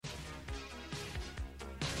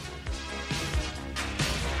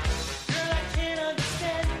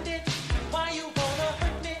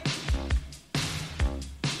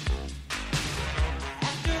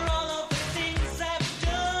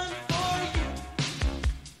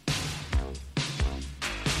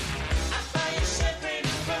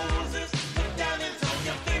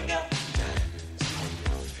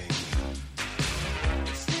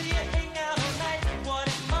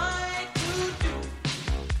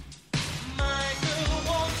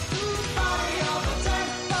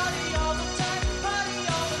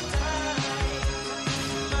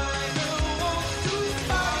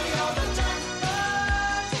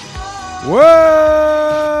What's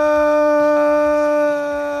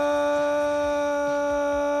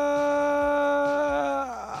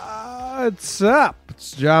up?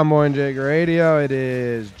 It's John Moy and Jake Radio. It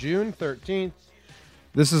is June 13th.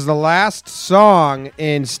 This is the last song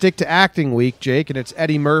in Stick to Acting Week, Jake, and it's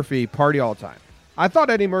Eddie Murphy, Party All the Time. I thought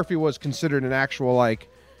Eddie Murphy was considered an actual,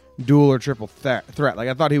 dual or triple threat. Like,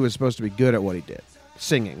 I thought he was supposed to be good at what he did,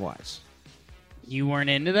 singing-wise. You weren't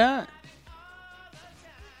into that?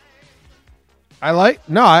 I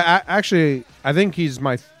think he's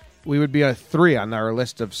we would be a 3 on our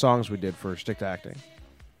list of songs we did for Stick to Acting.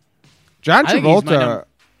 John Travolta,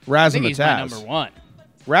 Razzmatazz. My number one.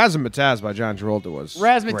 Razzmatazz by John Travolta was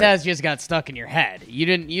Razzmatazz great. just got stuck in your head. You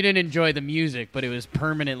didn't enjoy the music, but it was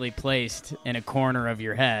permanently placed in a corner of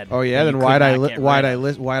your head. Oh yeah, then why'd I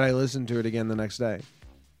listen to it again the next day?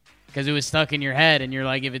 Because it was stuck in your head, and you're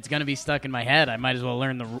like, if it's gonna be stuck in my head, I might as well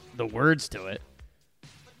learn the words to it.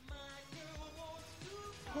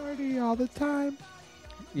 Party all the time.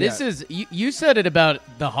 This is you said it about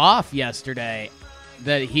the Hoff yesterday,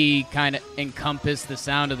 that he kind of encompassed the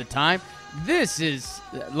sound of the time. This is,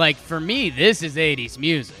 for me, this is 80s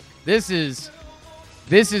music. This is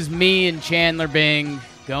me and Chandler Bing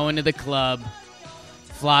going to the club,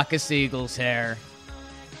 flock of seagulls hair.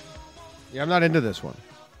 Yeah, I'm not into this one.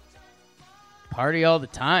 Party all the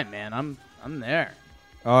time, man. I'm there.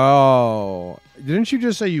 Oh, didn't you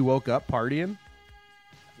just say you woke up partying?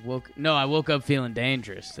 No, I woke up feeling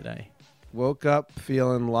dangerous today. Woke up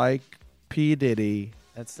feeling like P. Diddy.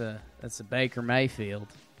 That's a Baker Mayfield.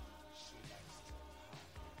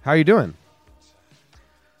 How you doing?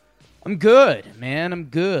 I'm good, man. I'm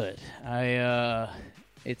good.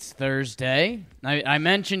 It's Thursday. I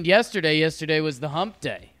mentioned yesterday. Yesterday was the hump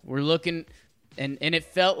day. We're looking, and it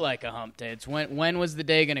felt like a hump day. It's when was the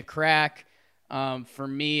day gonna crack? For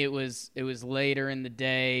me, it was later in the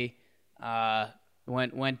day.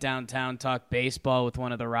 Went downtown, talked baseball with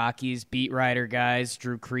one of the Rockies beat writer guys,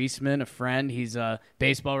 Drew Kreisman, a friend. He's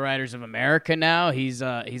Baseball Writers of America now. He's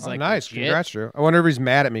nice. Legit. Congrats, Drew. I wonder if he's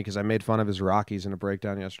mad at me because I made fun of his Rockies in a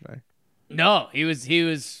breakdown yesterday. No, he was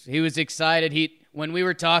excited. When we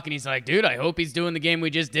were talking, he's like, dude, I hope he's doing the game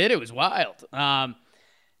we just did. It was wild.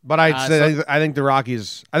 But I think the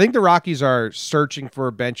Rockies are searching for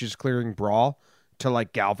a benches clearing brawl to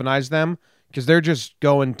galvanize them. Because they're just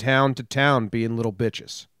going town to town being little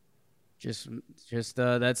bitches. Just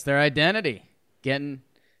that's their identity. Getting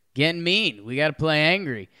mean. We got to play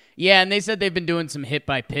angry. Yeah, and they said they've been doing some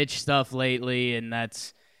hit-by-pitch stuff lately, and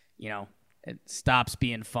that's, it stops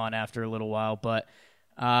being fun after a little while. But,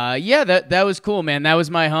 that was cool, man. That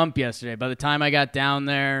was my hump yesterday. By the time I got down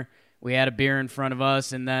there, we had a beer in front of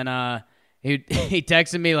us, and then he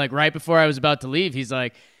texted me, right before I was about to leave. He's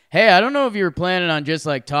like, hey, I don't know if you were planning on just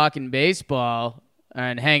talking baseball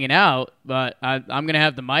and hanging out, but I'm going to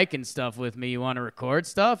have the mic and stuff with me. You want to record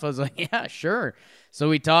stuff? I was like, yeah, sure. So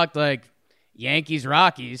we talked Yankees,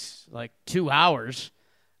 Rockies, 2 hours.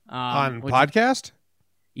 On podcast?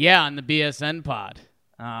 Yeah, on the BSN pod.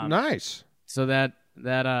 Nice. So that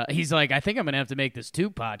he's like, I think I'm going to have to make this 2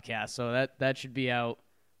 podcasts. So that should be out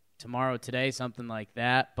tomorrow, today, something like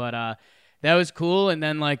that. But, that was cool, and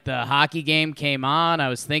then, the hockey game came on. I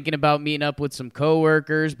was thinking about meeting up with some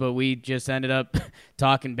coworkers, but we just ended up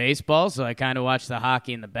talking baseball, so I kind of watched the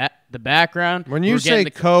hockey in the background. When you say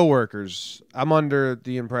coworkers, I'm under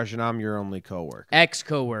the impression I'm your only coworker.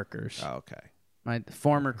 Ex-coworkers. Oh, okay. My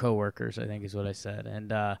former coworkers, I think is what I said. And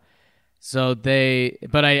but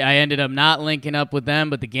I ended up not linking up with them,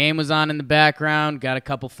 but the game was on in the background. Got a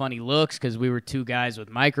couple funny looks because we were 2 guys with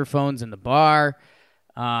microphones in the bar.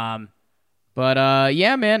 But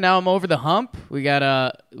yeah, man, now I'm over the hump. We got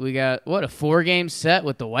a 4-game set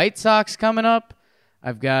with the White Sox coming up.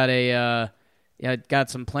 I've got got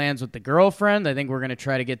some plans with the girlfriend. I think we're gonna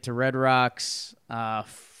try to get to Red Rocks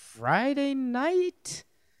Friday night.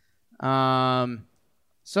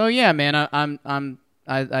 So yeah, man,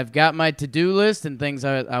 I've got my to-do list and things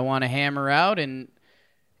I want to hammer out and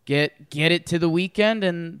get it to the weekend,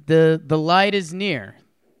 and the light is near.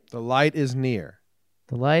 The light is near.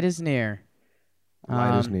 The light is near.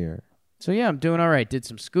 Light is near. So yeah, I'm doing all right. Did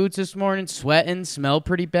some scoots this morning, sweating, smell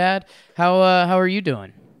pretty bad. How are you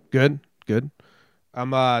doing? Good.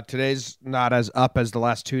 Today's not as up as the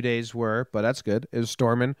last 2 days were, but that's good. It was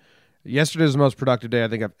storming. Yesterday was the most productive day I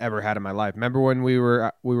think I've ever had in my life. Remember when we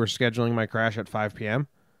were scheduling my crash at 5 p.m.?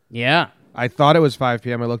 Yeah. I thought it was 5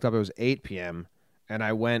 p.m. I looked up, it was 8 p.m. And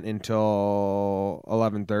I went until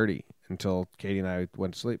 11:30 until Katie and I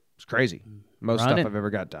went to sleep. It's crazy. Most stuff I've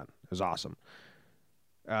ever got done. It was awesome.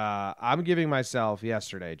 I'm giving myself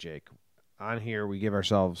yesterday, Jake. On here, we give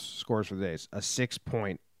ourselves scores for the days. A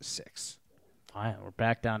 6.6. Fine, we're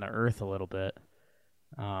back down to earth a little bit.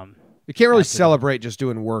 You can't really celebrate just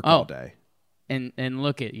doing work all day. And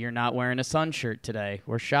look you're not wearing a sun shirt today.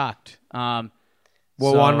 We're shocked. Well,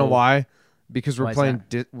 want to know why? Because we're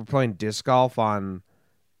playing disc golf on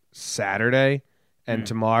Saturday, and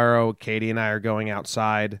tomorrow Katie and I are going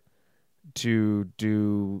outside to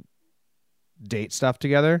do date stuff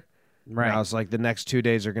together. Right. And I was like, the next 2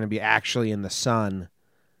 days are going to be actually in the sun.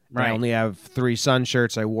 Right. I only have 3 sun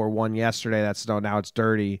shirts. I wore one yesterday. Now it's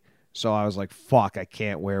dirty. So I was like, fuck, I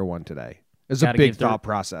can't wear one today. It's a big thought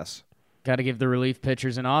process. Got to give the relief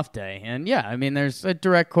pitchers an off day. And yeah, I mean, there's a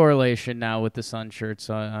direct correlation now with the sun shirt,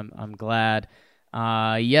 so I'm glad.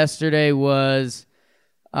 Yesterday was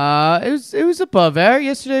it was above air.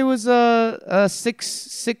 Yesterday was a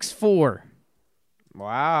 6'4".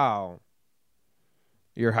 Wow.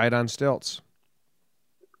 Your height on stilts.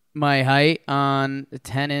 My height on a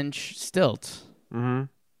 10-inch stilts. Mm-hmm.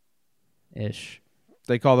 Ish.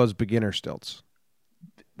 They call those beginner stilts.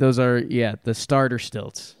 Those are, the starter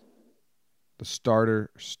stilts. The starter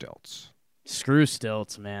stilts. Screw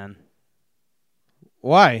stilts, man.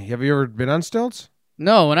 Why? Have you ever been on stilts?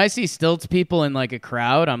 No, when I see stilts people in like a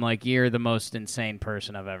crowd, I'm like, you're the most insane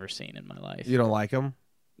person I've ever seen in my life. You don't like them?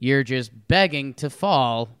 You're just begging to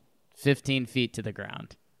fall 15 feet to the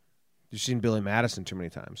ground. You've seen Billy Madison too many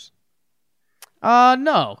times.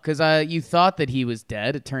 No, because you thought that he was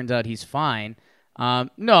dead. It turns out he's fine.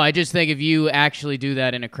 No, I just think if you actually do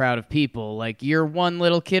that in a crowd of people, like you're one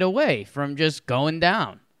little kid away from just going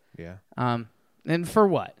down. Yeah. And for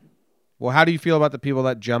what? Well, how do you feel about the people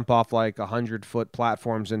that jump off like 100-foot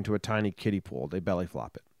platforms into a tiny kiddie pool? They belly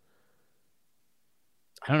flop it.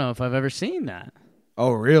 I don't know if I've ever seen that.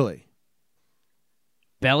 Oh, really?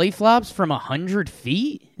 Belly flops from 100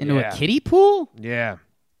 feet into a kiddie pool? Yeah.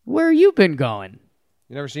 Where you been going?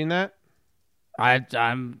 You never seen that?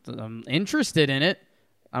 I'm interested in it.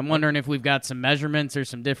 I'm wondering if we've got some measurements or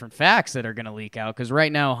some different facts that are going to leak out. Because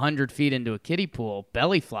right now, 100 feet into a kiddie pool,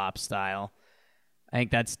 belly flop style, I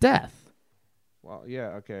think that's death. Well,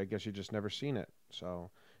 yeah, okay. I guess you just never seen it.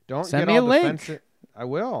 So don't send get me all a link. defensive. I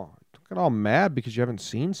will. Don't get all mad because you haven't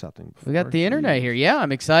seen something before. We got the internet here. Yeah,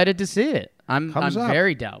 I'm excited to see it. I'm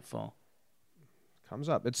very doubtful. Comes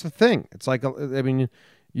up. It's the thing. It's like, I mean,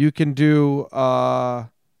 you can do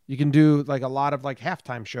like a lot of like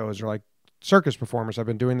halftime shows or like circus performers. I've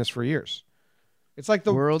been doing this for years. It's like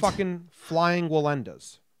the fucking flying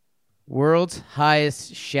Walendas. World's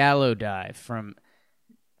highest shallow dive from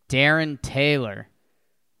Darren Taylor.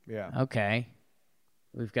 Yeah. Okay.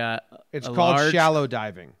 We've got it's called shallow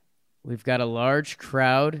diving. We've got a large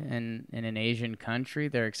crowd in an Asian country.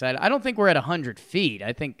 They're excited. I don't think we're at 100 feet.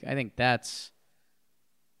 I think that's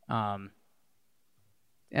and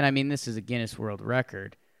I mean this is a Guinness World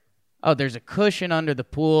Record. Oh, there's a cushion under the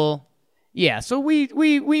pool. Yeah, so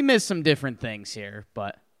we missed some different things here,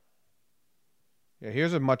 but yeah,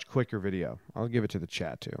 here's a much quicker video. I'll give it to the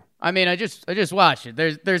chat too. I mean, I just watched it.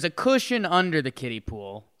 There's a cushion under the kiddie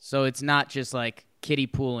pool, so it's not just like kiddie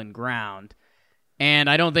pool and ground. And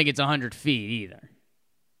I don't think it's 100 feet either.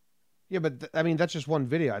 Yeah, but I mean, that's just one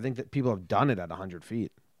video. I think that people have done it at 100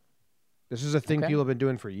 feet. This is a thing people have been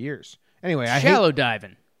doing for years. Anyway, shallow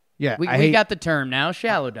diving. Yeah, we got the term now,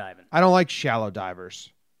 shallow diving. I don't like shallow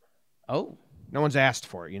divers. Oh. No one's asked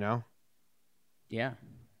for it, you know? Yeah.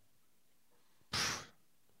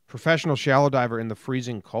 Professional shallow diver in the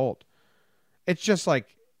freezing cold. It's just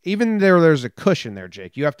like, even there's a cushion there,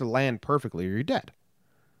 Jake. You have to land perfectly or you're dead.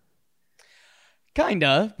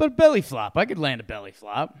 Kinda, but belly flop. I could land a belly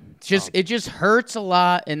flop. It's just it just hurts a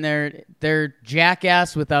lot, and they're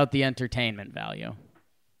jackass without the entertainment value.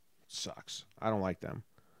 Sucks. I don't like them.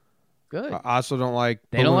 Good. I also don't like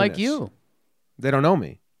They don't like you. They don't know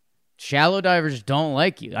me. Shallow divers don't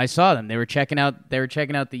like you. I saw them. They were checking out the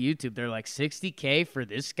YouTube. They're like $60K for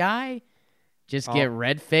this guy. Just get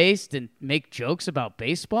red-faced and make jokes about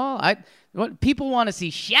baseball. People want to see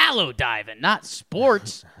shallow diving, not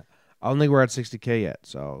sports. I don't think we're at 60K yet,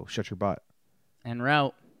 so shut your butt. En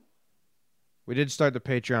route. We did start the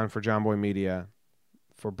Patreon for John Boy Media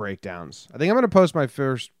for breakdowns. I think I'm going to post my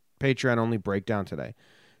first Patreon-only breakdown today.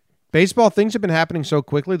 Baseball things have been happening so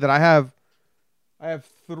quickly that I have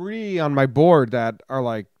 3 on my board that are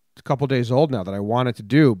like a couple days old now that I wanted to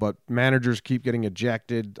do, but managers keep getting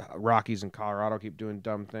ejected. Rockies in Colorado keep doing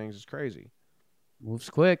dumb things. It's crazy. Moves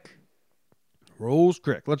quick. Rolls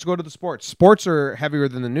quick. Let's go to the sports. Sports are heavier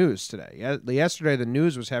than the news today. Yesterday, the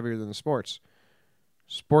news was heavier than the sports.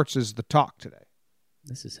 Sports is the talk today.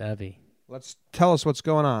 This is heavy. Tell us what's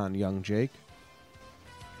going on, young Jake.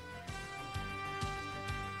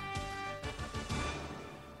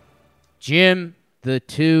 Jim, the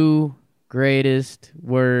 2 greatest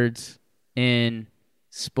words in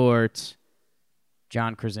sports.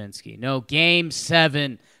 John Krasinski. No, Game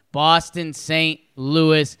 7, Boston St.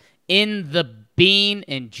 Louis in the bean,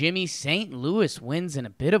 and Jimmy, St. Louis wins in a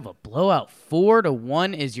bit of a blowout.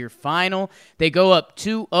 4-1 is your final. They go up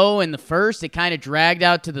 2-0 in the first. It kind of dragged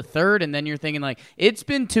out to the third, and then you're thinking, like, it's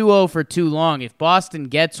been 2-0 for too long. If Boston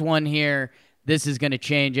gets one here, this is going to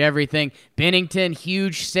change everything. Binnington,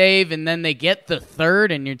 huge save, and then they get the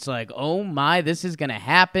third, and it's like, oh my, this is going to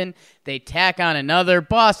happen. They tack on another.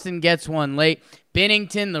 Boston gets one late.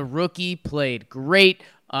 Binnington, the rookie, played great.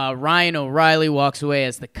 Ryan O'Reilly walks away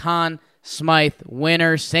as the Conn Smythe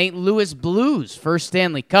winner. St. Louis Blues, first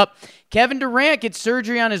Stanley Cup. Kevin Durant gets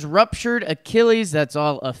surgery on his ruptured Achilles. That's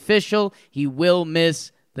all official. He will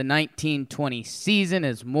miss the 1920 season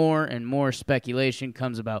as more and more speculation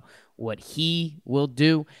comes about what he will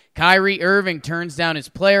do. Kyrie Irving turns down his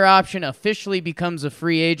player option, officially becomes a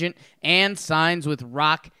free agent, and signs with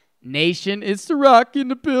Rock Nation. It's the Rock in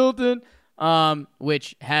the building,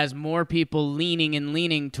 which has more people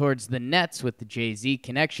leaning towards the Nets with the Jay-Z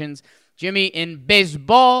connections. Jimmy, in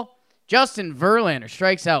baseball, Justin Verlander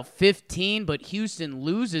strikes out 15, but Houston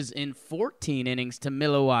loses in 14 innings to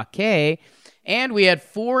Milwaukee. And we had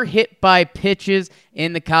 4 hit-by pitches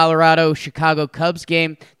in the Colorado-Chicago Cubs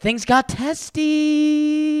game. Things got testy.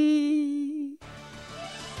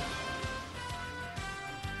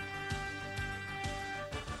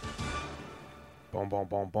 Boom, boom,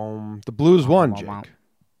 boom, boom. The Blues won, Jake.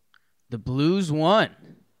 The Blues won.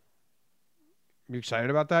 You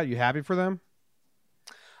excited about that? You happy for them?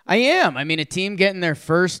 I am. I mean, a team getting their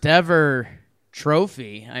first ever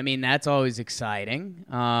trophy. I mean, that's always exciting.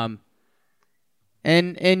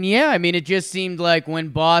 And yeah, I mean, it just seemed like when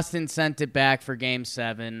Boston sent it back for Game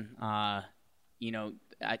 7,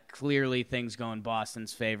 clearly things go in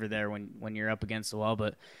Boston's favor there when you're up against the wall.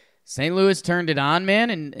 But St. Louis turned it on, man,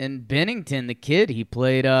 and Binnington, the kid, he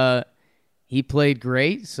played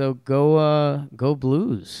great. So go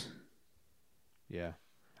Blues. Yeah,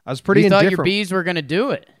 I was pretty indifferent. You thought your Bees were gonna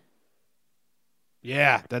do it.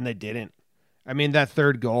 Yeah, then they didn't. I mean, that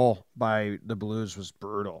third goal by the Blues was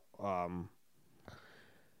brutal.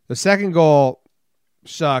 The second goal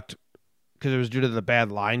sucked because it was due to the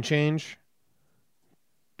bad line change.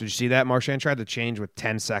 Did you see that? Marchand tried to change with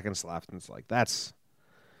 10 seconds left, and it's like,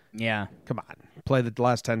 yeah. Come on, play the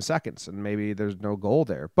last 10 seconds, and maybe there's no goal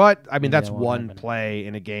there. But, I mean, that's one play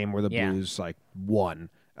in a game where the Blues, won.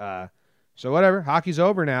 So whatever, hockey's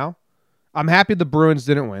over now. I'm happy the Bruins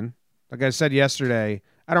didn't win. Like I said yesterday,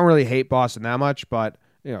 I don't really hate Boston that much, but,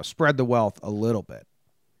 spread the wealth a little bit.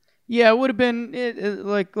 Yeah, it would have been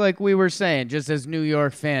like we were saying, just as New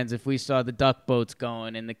York fans, if we saw the duck boats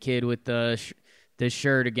going and the kid with the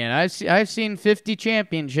shirt again. I've seen 50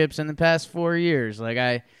 championships in the past 4 years.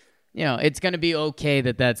 It's going to be okay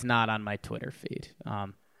that that's not on my Twitter feed.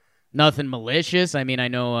 Nothing malicious. I mean, I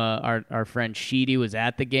know our friend Sheedy was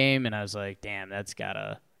at the game, and I was like, damn, that's kind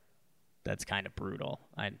of brutal.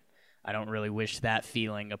 I don't really wish that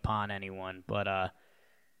feeling upon anyone, but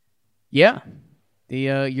yeah.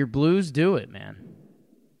 Your Blues do it, man.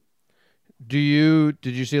 Did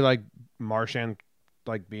you see Marchand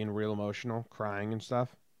being real emotional, crying and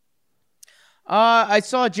stuff? I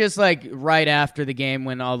saw just right after the game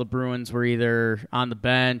when all the Bruins were either on the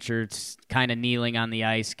bench or kind of kneeling on the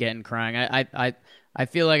ice, crying. I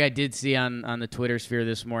feel like I did see on the Twitter sphere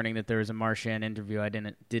this morning that there was a Marchand interview I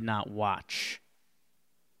did not watch.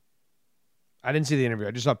 I didn't see the interview.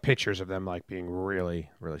 I just saw pictures of them being really,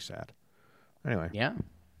 really sad. Anyway. Yeah.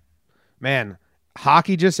 Man,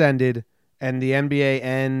 hockey just ended, and the NBA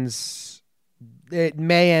ends. It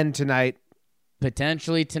may end tonight.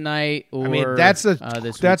 Potentially tonight, or that's a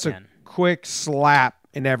weekend. Quick slap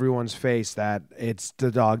in everyone's face that it's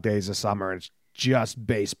the dog days of summer. It's just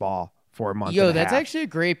baseball for a month. That's actually a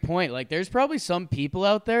great point. There's probably some people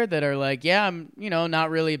out there that are like, yeah, I'm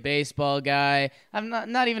not really a baseball guy. I'm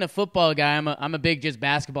not even a football guy. I'm a big just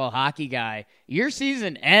basketball, hockey guy. Your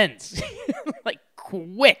season ends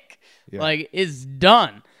quick. Yeah. It's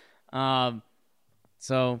done.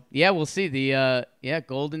 So yeah, we'll see. The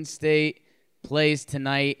Golden State plays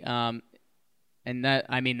tonight. And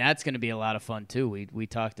that's going to be a lot of fun too. We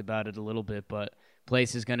talked about it a little bit, but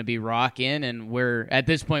place is going to be rocking, and at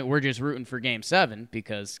this point we're just rooting for Game 7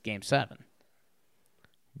 because Game 7.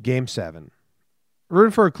 Game 7.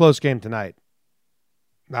 Rooting for a close game tonight,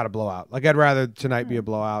 not a blowout. I'd rather tonight be a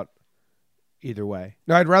blowout either way.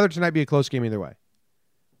 No, I'd rather tonight be a close game either way.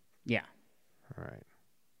 Yeah. All right.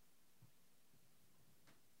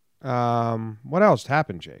 What else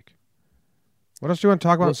happened, Jake? What else do you want to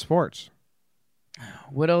talk about in sports?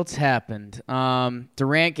 What else happened?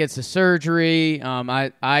 Durant gets a surgery.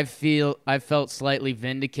 I felt slightly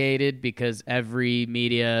vindicated because every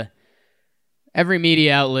media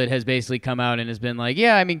outlet has basically come out and has been like,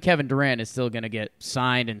 yeah, I mean, Kevin Durant is still going to get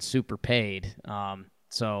signed and super paid.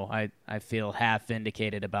 So I feel half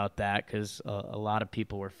vindicated about that because a lot of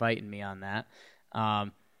people were fighting me on that.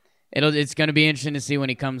 It's going to be interesting to see when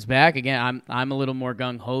he comes back. Again, I'm a little more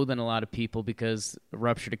gung-ho than a lot of people because the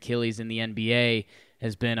ruptured Achilles in the NBA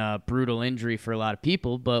has been a brutal injury for a lot of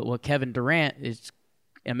people. But what Kevin Durant is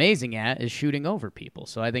amazing at is shooting over people.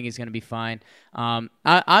 So I think he's going to be fine.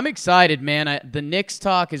 I'm excited, man. The Knicks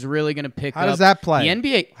talk is really going to pick up. How does that play?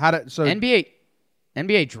 The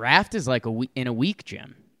NBA draft is like in a week,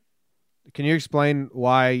 Jim. Can you explain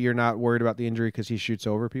why you're not worried about the injury because he shoots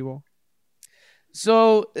over people?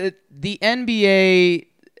 So the NBA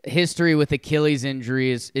history with Achilles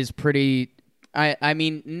injury is pretty. I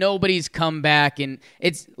mean, nobody's come back, and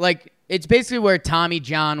it's basically where Tommy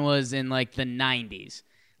John was in like the 90s.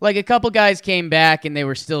 Like a couple guys came back and they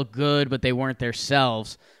were still good, but they weren't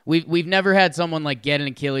themselves. We've never had someone like get an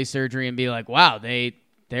Achilles surgery and be like, wow,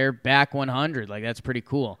 they're back 100. Like, that's pretty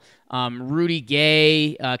cool. Rudy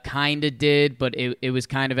Gay kind of did, but it was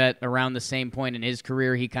kind of at around the same point in his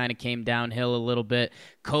career. He kind of came downhill a little bit.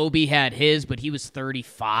 Kobe had his, but he was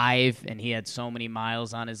 35, and he had so many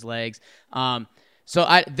miles on his legs.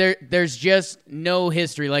 So there's just no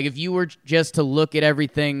history. Like, if you were just to look at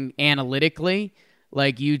everything analytically,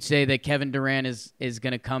 like you'd say that Kevin Durant is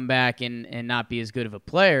going to come back and not be as good of a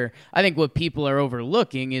player. I think what people are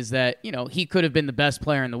overlooking is that, he could have been the best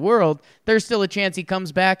player in the world. There's still a chance he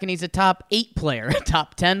comes back and he's a top 8 player, a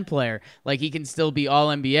top 10 player. Like, he can still be all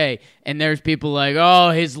NBA. And there's people like,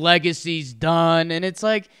 oh, his legacy's done. And it's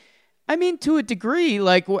like, I mean, to a degree,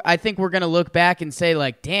 like, I think we're going to look back and say,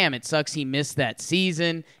 like, damn, it sucks he missed that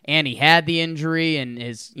season and he had the injury and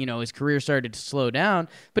his career started to slow down.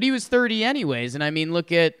 But he was 30 anyways. And, I mean,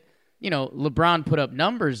 look at, LeBron put up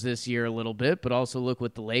numbers this year a little bit, but also look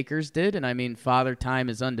what the Lakers did. And, I mean, Father Time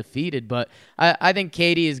is undefeated. But I think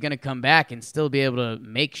KD is going to come back and still be able to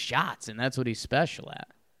make shots, and that's what he's special at.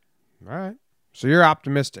 All right. So you're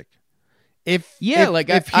optimistic. If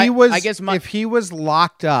he was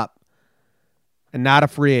locked up, and not a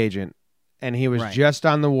free agent, and he was just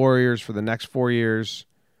on the Warriors for the next 4 years,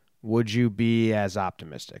 would you be as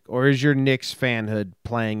optimistic? Or is your Knicks fanhood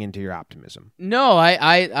playing into your optimism? No,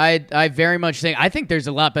 I very much I think there's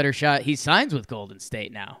a lot better shot he signs with Golden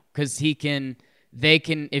State now, because if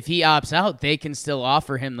he opts out, they can still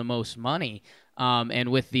offer him the most money.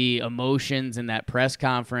 And with the emotions and that press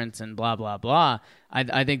conference and blah, blah, blah,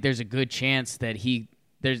 I think there's a good chance that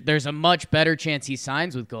there's a much better chance he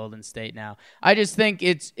signs with Golden State now. I just think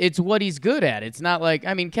it's what he's good at. It's not like,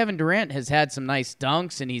 I mean, Kevin Durant has had some nice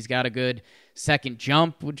dunks and he's got a good second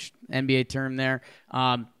jump, which NBA term there.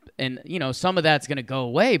 And some of that's going to go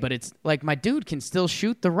away, but it's like my dude can still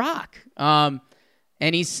shoot the rock. And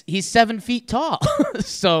he's 7 feet tall.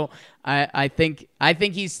 So I think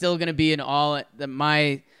he's still going to be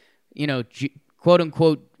my quote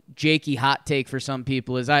unquote Jakey hot take for some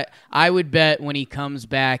people is I would bet when he comes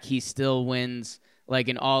back he still wins like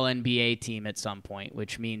an all NBA team at some point,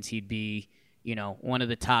 which means he'd be, one of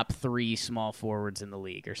the top 3 small forwards in the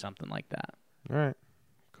league or something like that. All right.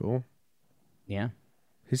 Cool. Yeah.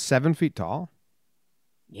 He's 7 feet tall?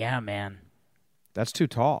 Yeah, man. That's too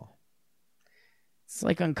tall. It's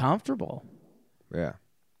like uncomfortable. Yeah.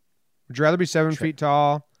 Would you rather be 7 feet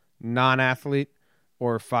tall, non-athlete,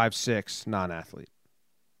 or 5'6", non-athlete?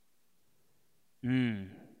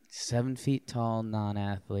 7 feet tall,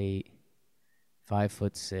 non-athlete,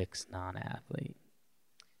 5'6", non-athlete.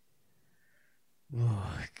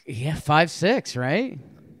 Yeah, 5'6", right?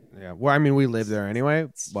 Yeah. Well, I mean, we live there anyway,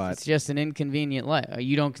 but it's just an inconvenient life.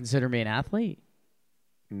 You don't consider me an athlete?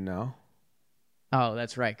 No. Oh,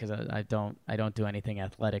 that's right, because I don't do anything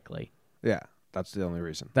athletically. Yeah, that's the only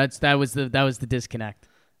reason. That was the disconnect.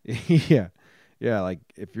 Yeah. Like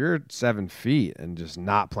if you're 7 feet and just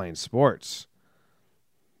not playing sports,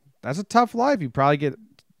 that's a tough life.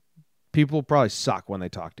 People probably suck when they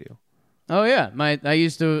talk to you. Oh yeah, I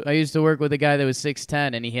used to work with a guy that was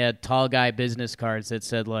 6'10", and he had tall guy business cards that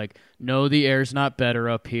said like, "No, the air's not better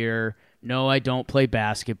up here. No, I don't play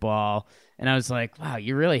basketball." And I was like, "Wow,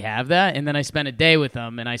 you really have that?" And then I spent a day with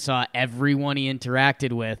him, and I saw everyone he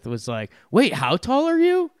interacted with was like, "Wait, how tall are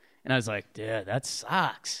you?" And I was like, "Dude, that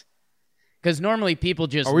sucks." Because normally people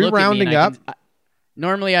just are we look rounding at me up?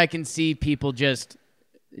 Normally I can see people just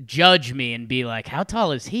judge me and be like, "How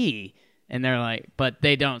tall is he?" And they're like, but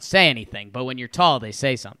they don't say anything. But when you're tall, they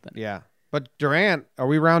say something. Yeah. But Durant, are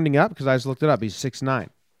we rounding up? Because I just looked it up. He's 6'9".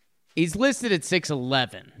 He's listed at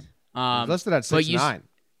 6'11". He's listed at 6'9".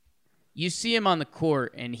 You see him on the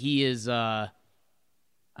court, and he is, he's not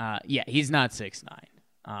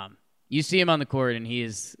 6'9". You see him on the court, and he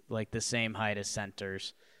is like the same height as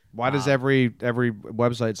centers. Why does every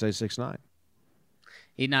website say 6'9"?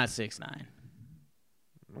 He's not 6'9".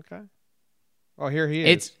 Okay. Oh, here he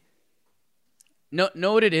is.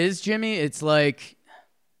 Know what it is, Jimmy? It's like,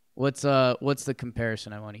 what's the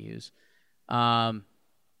comparison I want to use?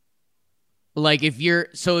 Like if you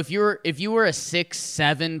were a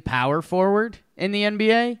 6'7" power forward in the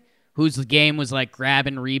NBA, whose game was like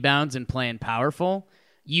grabbing rebounds and playing powerful,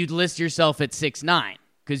 you'd list yourself at 6'9"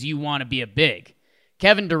 because you want to be a big.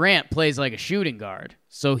 Kevin Durant plays like a shooting guard,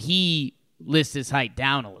 so he lists his height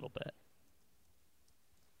down a little bit.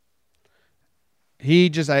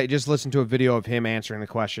 I just listened to a video of him answering the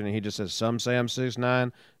question, and he just says, some say I'm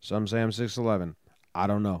 6'9", some say I'm 6'11". I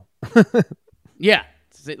don't know. Yeah.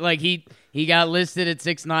 Like he got listed at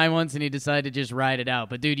 6'9" once, and he decided to just ride it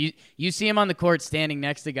out. But, dude, you see him on the court standing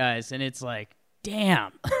next to guys, and it's like,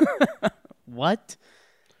 damn. What?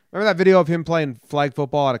 Remember that video of him playing flag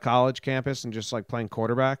football at a college campus and just, like, playing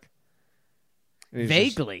quarterback?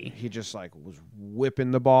 Vaguely. He just, like, was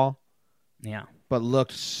whipping the ball. Yeah. But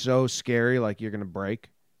looked so scary, like you're going to break.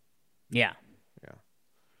 Yeah.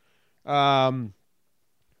 Yeah.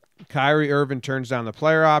 Kyrie Irving turns down the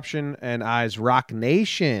player option and eyes Rock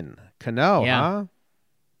Nation. Cano, huh?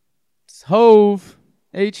 It's Hove.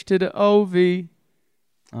 H to the O-V.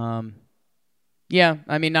 Yeah,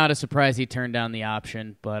 I mean, not a surprise he turned down the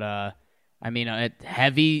option, but, I mean,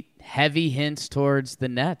 heavy hints towards the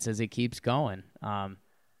Nets as it keeps going.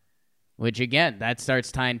 Which, again, that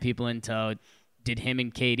starts tying people into, did him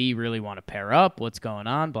and KD really want to pair up? What's going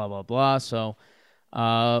on? Blah, blah, blah. So,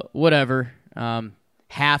 whatever.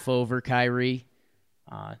 Half over Kyrie.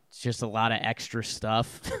 It's just a lot of extra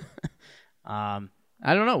stuff. I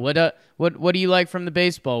don't know. What do you like from the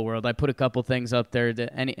baseball world? I put a couple things up there.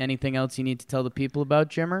 Anything else you need to tell the people about,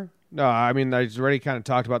 Jimmer? No, I mean, I already kind of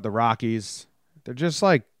talked about the Rockies. They're just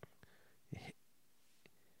like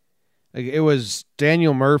it was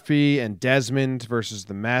Daniel Murphy and Desmond versus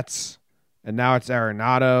the Mets, and now it's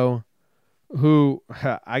Arenado, who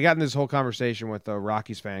I got in this whole conversation with a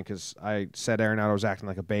Rockies fan because I said Arenado was acting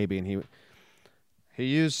like a baby, and he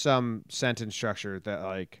used some sentence structure that,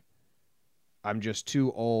 like, I'm just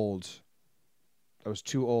too old. I was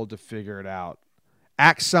too old to figure it out.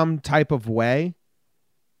 Act some type of way.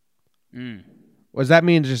 What does that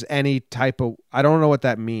mean? Just any type of... I don't know what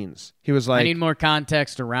that means. He was like... I need more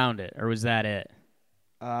context around it, or was that it?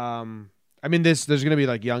 I mean, there's going to be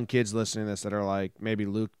like young kids listening to this that are like, maybe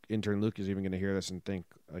intern Luke is even going to hear this and think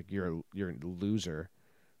like you're a loser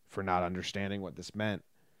for not understanding what this meant.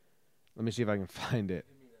 Let me see if I can find it.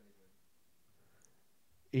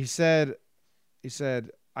 He said,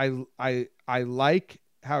 I like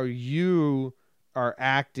how you are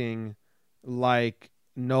acting like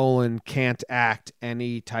Nolan can't act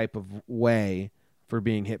any type of way for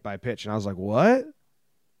being hit by pitch. And I was like, what?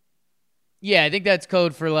 Yeah, I think that's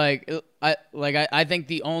code for I think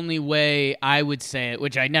the only way I would say it,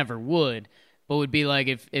 which I never would, but would be like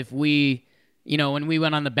if we, when we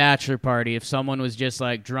went on the bachelor party, if someone was just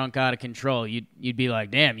like drunk out of control, you'd be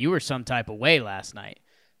like, damn, you were some type of way last night.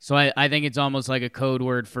 So I think it's almost like a code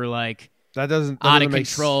word for like that doesn't out of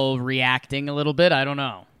control, reacting a little bit. I don't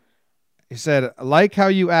know. He said, like how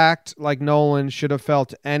you act like Nolan should have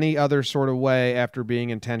felt any other sort of way after being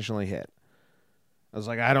intentionally hit. I was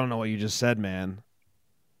like, I don't know what you just said, man.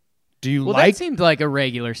 Do you well, like... that seemed like a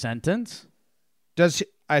regular sentence.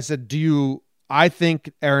 I said, I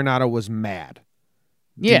think Arenado was mad.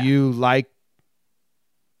 Yeah. Do you like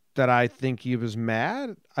that I think he was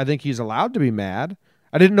mad? I think he's allowed to be mad.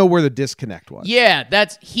 I didn't know where the disconnect was. Yeah,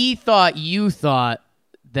 you thought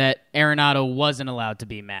that Arenado wasn't allowed to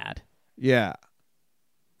be mad. Yeah.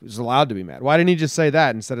 He was allowed to be mad. Why didn't he just say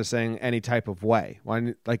that instead of saying any type of way?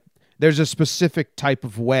 Why, like, there's a specific type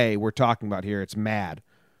of way we're talking about here. It's mad.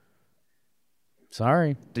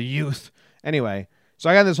 Sorry. The youth. Anyway, so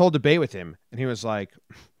I got in this whole debate with him, and he was like,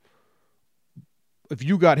 if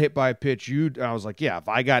you got hit by a pitch, I was like, yeah, if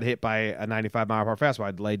I got hit by a 95-mile-per-hour fastball,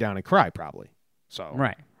 I'd lay down and cry probably. So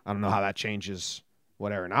right. I don't know how that changes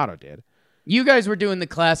what Arenado did. You guys were doing the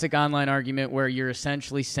classic online argument where you're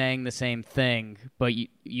essentially saying the same thing, but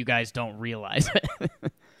you guys don't realize it.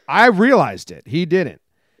 I realized it. He didn't.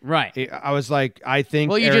 Right. I was like, I think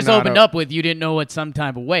well, you Arenado, just opened up with you didn't know what some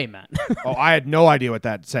type of way meant. Oh, I had no idea what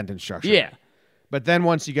that sentence structure Yeah. meant. But then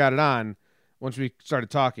once he got it on, once we started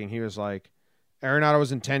talking, he was like, Arenado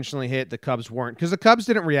was intentionally hit. The Cubs weren't. Because the Cubs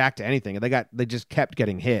didn't react to anything. They just kept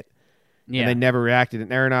getting hit. Yeah. And they never reacted.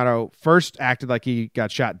 And Arenado first acted like he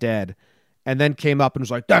got shot dead and then came up and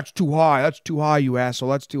was like, that's too high. That's too high, you asshole.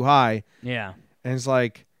 That's too high. Yeah. And it's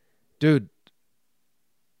like, dude,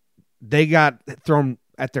 they got thrown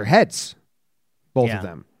at their heads, both of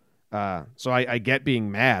them. So I get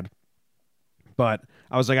being mad. But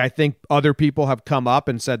I was like, I think other people have come up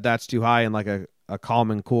and said that's too high in like a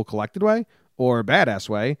calm and cool, collected way or a badass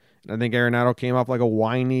way. And I think Arenado came off like a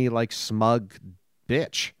whiny, like smug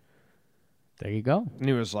bitch. There you go. And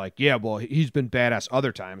he was like, yeah, well, he's been badass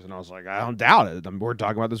other times. And I was like, I don't doubt it. We're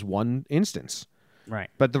talking about this one instance.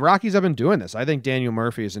 Right. But the Rockies have been doing this. I think Daniel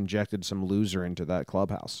Murphy has injected some loser into that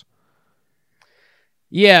clubhouse.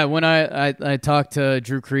 Yeah, when I talked to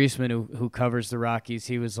Drew Kreisman, who covers the Rockies,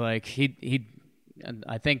 he was like, he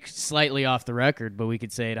I think slightly off the record, but we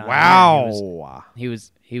could say it on Wow. He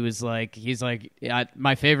was like,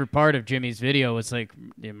 my favorite part of Jimmy's video was like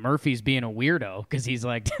Murphy's being a weirdo because he's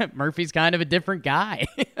like, Murphy's kind of a different guy.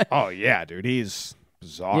 Oh, yeah, dude. He's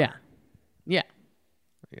bizarre. Yeah.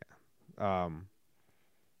 Because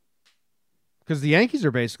the Yankees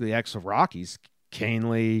are basically ex of Rockies.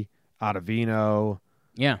 Canely, Ottavino,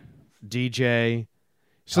 DJ.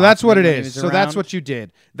 So that's what it is. So that's what you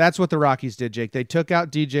did. That's what the Rockies did, Jake. They took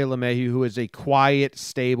out DJ LeMahieu, who is a quiet,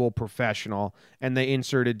 stable professional, and they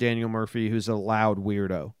inserted Daniel Murphy, who's a loud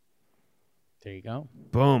weirdo. There you go.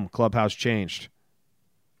 Boom. Clubhouse changed.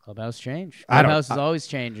 Clubhouse changed. Clubhouse is always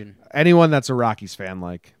changing. Anyone that's a Rockies fan,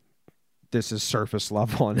 like, this is surface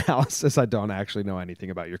level analysis. I don't actually know anything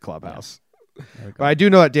about your clubhouse. Yeah. But I do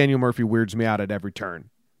know that Daniel Murphy weirds me out at every turn.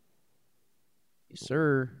 Yes,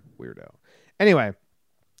 sir. Weirdo. Anyway,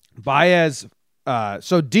 Baez,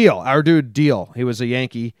 so Deal, our dude Deal, he was a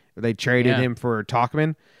Yankee. They traded him for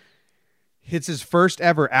Tauchman. Hits his first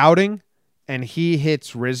ever outing, and he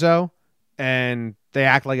hits Rizzo, and they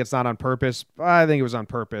act like it's not on purpose. I think it was on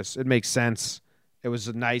purpose. It makes sense. It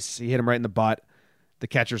was nice. He hit him right in the butt. The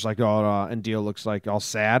catcher's like, oh, and Deal looks like all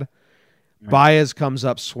sad. Right. Baez comes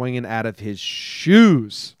up swinging out of his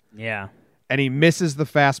shoes. Yeah. And he misses the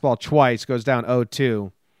fastball twice, goes down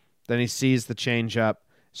 0-2. Then he sees the changeup.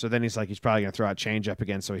 So then he's like, he's probably going to throw out changeup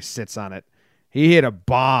again, so he sits on it. He hit a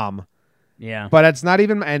bomb. Yeah. But it's not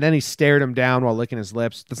even, and then he stared him down while licking his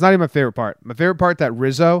lips. That's not even my favorite part. My favorite part, that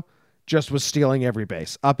Rizzo just was stealing every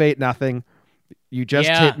base. Up 8-0. You just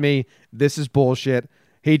hit me. This is bullshit.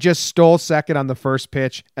 He just stole second on the first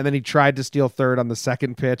pitch, and then he tried to steal third on the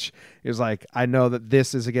second pitch. He was like, I know that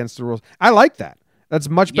this is against the rules. I like that. That's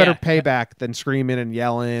much better payback than screaming and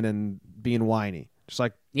yelling and being whiny. Just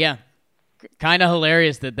like, yeah. Kind of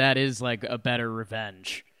hilarious that is like a better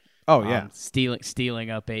revenge. Oh, yeah. Stealing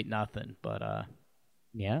up 8-0. But,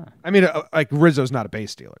 yeah. I mean, like, Rizzo's not a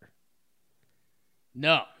base stealer.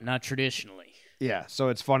 No, not traditionally. Yeah, so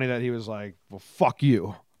it's funny that he was like, well, fuck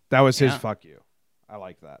you. That was his fuck you. I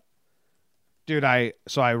like that. Dude, I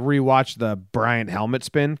rewatched the Bryant helmet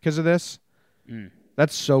spin because of this.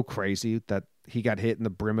 That's so crazy that he got hit in the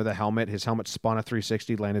brim of the helmet. His helmet spun a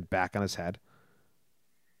 360, landed back on his head.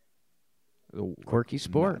 Quirky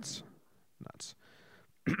sports.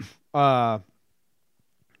 Nuts.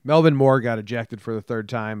 Melvin Moore got ejected for the third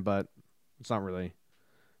time, but it's not really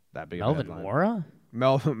that big of a headline.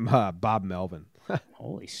 Melvin Moore? Bob Melvin.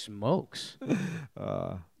 Holy smokes.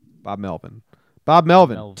 Bob Melvin.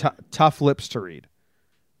 Tough lips to read.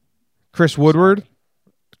 Chris Woodward,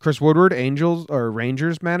 Angels or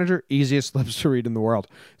Rangers manager, easiest lips to read in the world.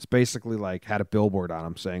 It's basically like had a billboard on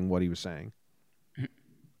him saying what he was saying.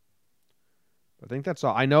 I think that's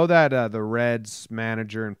all. I know that the Reds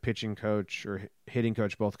manager and pitching coach or hitting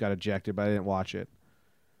coach both got ejected, but I didn't watch it.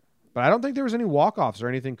 But I don't think there was any walk-offs or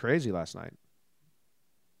anything crazy last night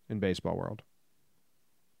in baseball world.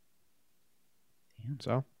 Damn.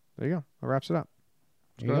 So there you go. That wraps it up.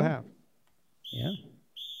 That's what I have. Yeah.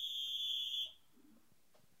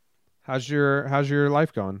 How's your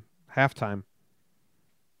life going? Halftime.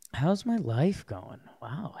 How's my life going?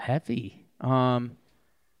 Wow, heavy. All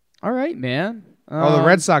right, man. The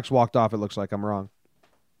Red Sox walked off. It looks like I'm wrong.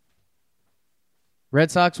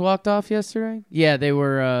 Red Sox walked off yesterday? Yeah, they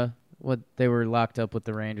were they were locked up with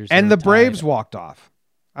the Rangers. And the Braves walked off.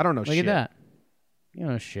 I don't know shit. Look at that. You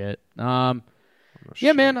know shit.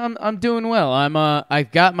 Yeah, man, I'm doing well.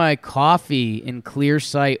 I've got my coffee in clear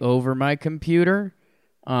sight over my computer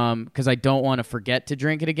because I don't want to forget to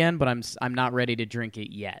drink it again, but I'm not ready to drink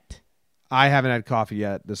it yet. I haven't had coffee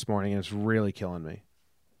yet this morning, and it's really killing me.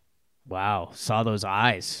 Wow, saw those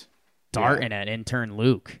eyes darting at intern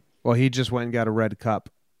Luke. Well, he just went and got a red cup.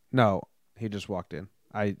 No, he just walked in.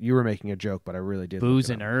 You were making a joke, but I really did.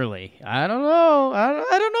 Boozing early. I don't know. I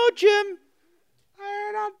don't know, Jim.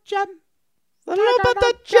 I don't know, Jim. I don't know about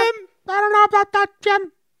that, Jim. I don't know about that,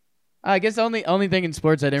 Jim. I guess the only thing in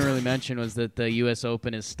sports I didn't really mention was that the U.S.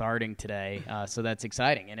 Open is starting today, so that's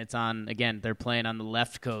exciting. And it's on, again, they're playing on the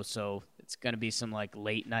left coast, so it's going to be some like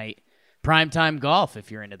late night primetime golf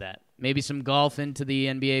if you're into that. Maybe some golf into the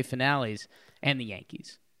NBA finales and the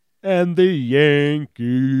Yankees. And the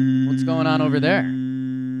Yankees. What's going on over there?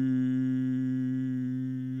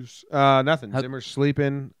 Nothing. Zimmer's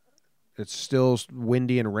sleeping. It's still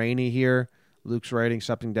windy and rainy here. Luke's writing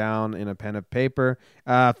something down in a pen of paper.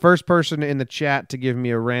 First person in the chat to give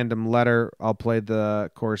me a random letter, I'll play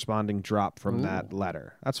the corresponding drop from that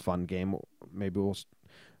letter. That's a fun game. Maybe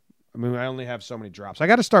I only have so many drops. I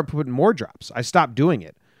got to start putting more drops. I stopped doing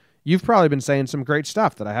it. You've probably been saying some great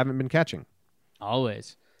stuff that I haven't been catching.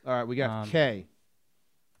 Always. All right, we got K.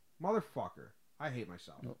 Motherfucker. I hate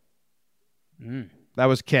myself. That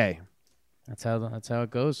was K. That's how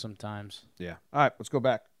it goes sometimes. Yeah. All right, let's go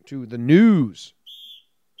back to the news.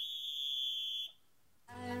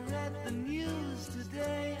 I read the news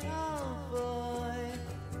today, oh boy,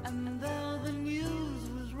 and though the news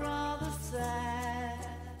was rather sad,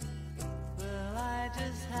 well, I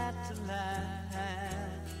just had to laugh.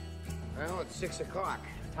 Well, it's 6 o'clock.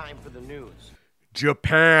 Time for the news.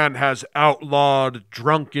 Japan has outlawed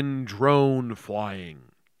drunken drone flying.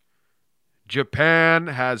 Japan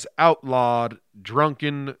has outlawed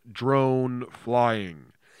drunken drone flying.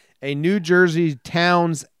 A New Jersey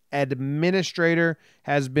town's administrator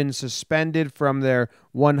has been suspended from their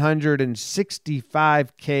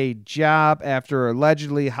 $165K job after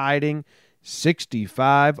allegedly hiding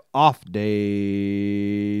 65 off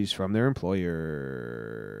days from their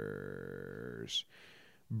employers.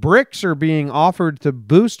 Bricks are being offered to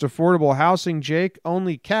boost affordable housing, Jake.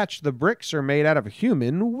 Only catch, the bricks are made out of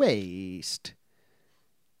human waste.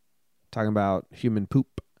 Talking about human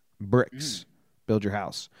poop. Bricks. Build your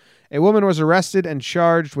house. A woman was arrested and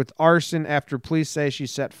charged with arson after police say she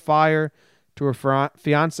set fire to her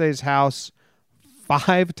fiancé's house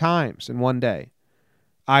 5 times in one day.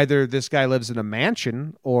 Either this guy lives in a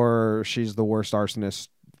mansion or she's the worst arsonist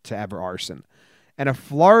to ever arson. And a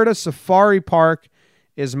Florida safari park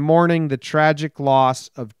is mourning the tragic loss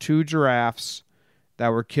of 2 giraffes that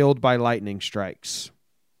were killed by lightning strikes.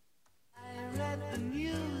 I read the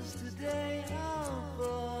news today, oh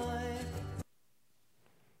boy.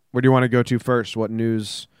 Where do you want to go to first? What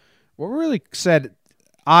news? What really said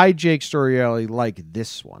Jake Storielli, like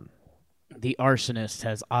this one? The arsonist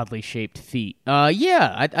has oddly shaped feet.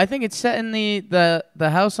 Yeah, I think it's setting the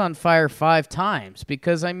house on fire 5 times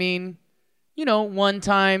because, I mean, you know, 1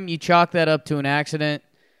 time you chalk that up to an accident.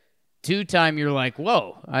 2 time you're like,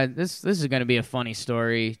 whoa, this is going to be a funny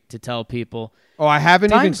story to tell people. Oh, I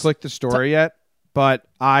haven't even clicked the story yet, but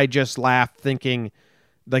I just laughed thinking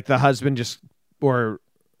like the husband or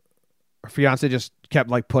fiance just kept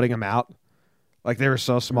like putting them out. Like they were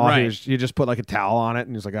so small. Right. He just put like a towel on it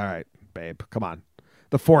and he's like, all right, babe, come on.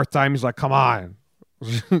 The 4th time he's like, come on.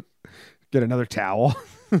 Get another towel.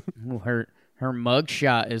 Her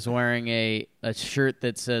mugshot is wearing a shirt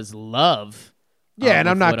that says love. Yeah, and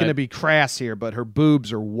I'm not going to be crass here, but her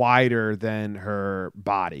boobs are wider than her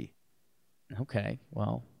body. Okay,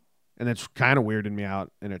 well. And it's kind of weirding me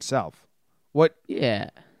out in itself. What?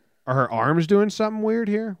 Yeah. Are her arms doing something weird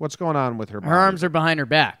here? What's going on with her body? Her arms are behind her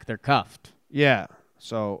back. They're cuffed. Yeah,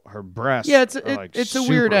 so her breasts it's a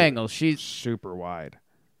weird angle. She's super wide.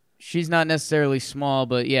 She's not necessarily small,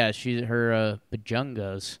 but yeah, her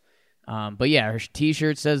bajungas. But yeah, her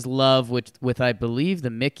T-shirt says "love" with I believe the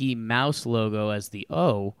Mickey Mouse logo as the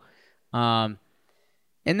O. And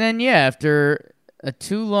then yeah, after a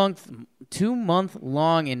 2-month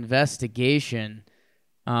long investigation,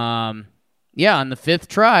 on the 5th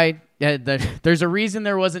try, there's a reason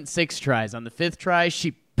there wasn't 6 tries. On the 5th try,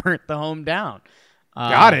 she burnt the home down.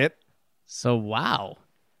 Got it. So wow.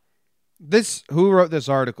 Who wrote this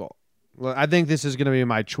article? Well, I think this is going to be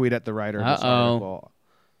my tweet at the writer of this article.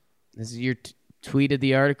 This is your tweet of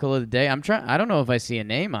the article of the day. I don't know if I see a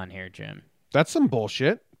name on here, Jim. That's some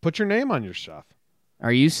bullshit. Put your name on your stuff.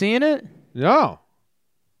 Are you seeing it? No.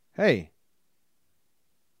 Hey.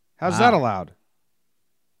 How's that allowed?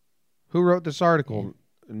 Who wrote this article?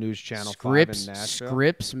 News Channel 5 in Nashville?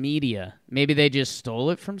 Scripps Media. Maybe they just stole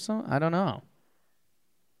it from I don't know.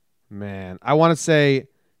 Man, I want to say,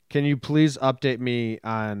 can you please update me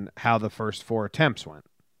on how the first 4 attempts went?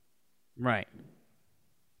 Right.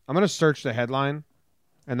 I'm going to search the headline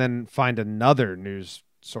and then find another news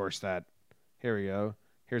source that, here we go.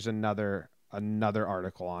 Here's another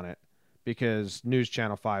article on it because News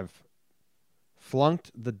Channel 5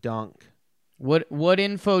 flunked the dunk. What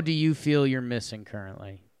info do you feel you're missing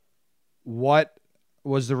currently? What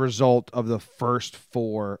was the result of the first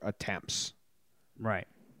 4 attempts. Right.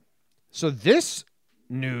 So this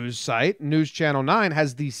news site, News Channel 9,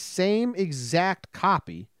 has the same exact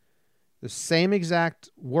copy, the same exact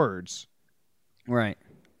words, Right.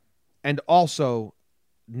 and also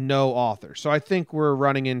no author. So I think we're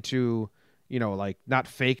running into, like not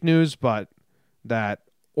fake news, but that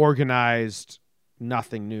organized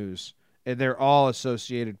nothing news. And they're all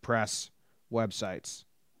Associated Press websites.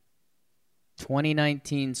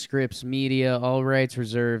 2019 Scripps Media, all rights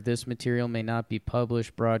reserved. This material may not be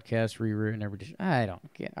published, broadcast, rewritten, or edition. I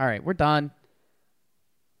don't get. All right, we're done.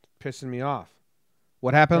 Pissing me off.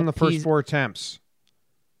 What happened on the first 4 attempts?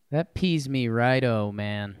 That pees me right-o,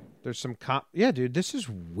 man. There's some yeah, dude, this is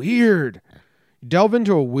weird. Delve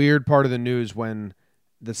into a weird part of the news when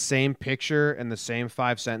the same picture and the same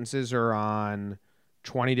 5 sentences are on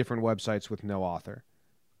 20 different websites with no author.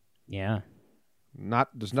 Yeah.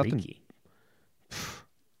 There's nothing. Freaky.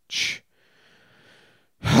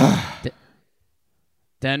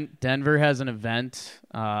 Denver has an event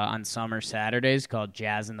on summer Saturdays called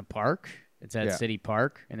Jazz in the Park. It's at City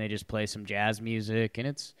Park, and they just play some jazz music, and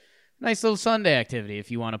it's a nice little Sunday activity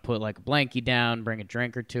if you want to put like a blankie down, bring a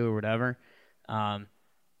drink or two or whatever. I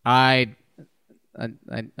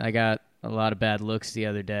got a lot of bad looks the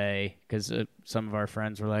other day because some of our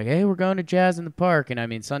friends were like, "Hey, we're going to Jazz in the Park," and I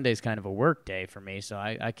mean Sunday's kind of a work day for me, so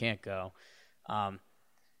I can't go.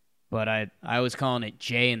 But I was calling it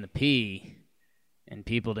J and the P, and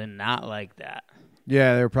people did not like that.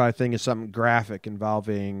 Yeah, they were probably thinking something graphic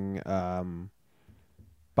involving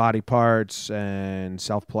body parts and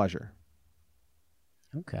self-pleasure.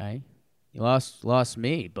 Okay. You lost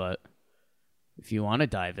me, but if you want to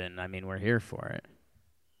dive in, I mean, we're here for it.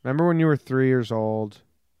 Remember when you were 3 years old?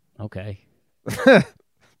 Okay.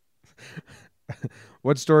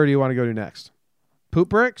 What story do you want to go to next? Poop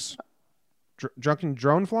bricks? Drunken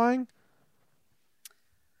drone flying?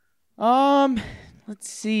 Let's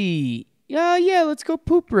see. Yeah, let's go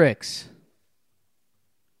poop bricks.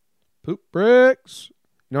 Poop bricks.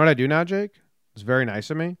 You know what I do now, Jake? It's very nice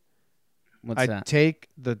of me. What's I that? take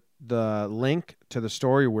the link to the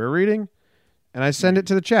story we're reading, and I send it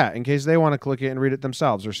to the chat in case they want to click it and read it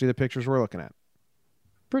themselves or see the pictures we're looking at.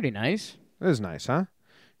 Pretty nice. It is nice, huh?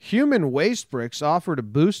 Human waste bricks offer to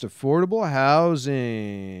boost affordable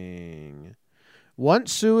housing.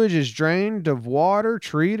 Once sewage is drained of water,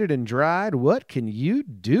 treated and dried, what can you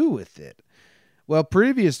do with it? Well,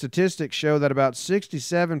 previous statistics show that about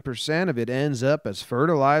 67% of it ends up as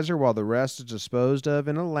fertilizer while the rest is disposed of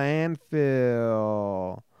in a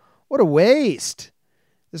landfill. What a waste.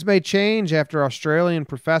 This may change after Australian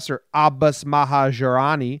professor Abbas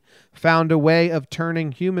Mahajarani found a way of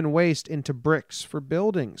turning human waste into bricks for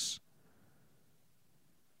buildings.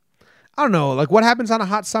 I don't know, like what happens on a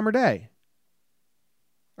hot summer day?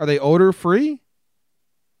 Are they odor-free?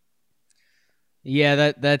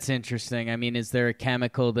 Yeah, that's interesting. I mean, is there a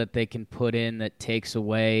chemical that they can put in that takes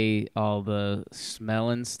away all the smell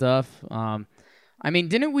and stuff? I mean,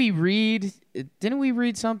 didn't we read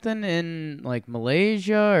something in like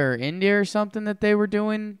Malaysia or India or something that they were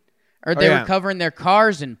doing, or they were covering their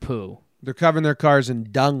cars in poo? They're covering their cars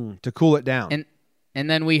in dung to cool it down. And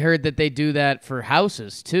then we heard that they do that for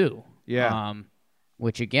houses too. Yeah.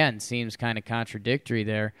 Which again seems kind of contradictory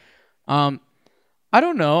there. I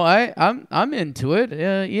don't know. I'm into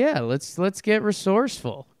it. Yeah, let's get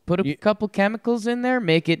resourceful. Put a couple chemicals in there,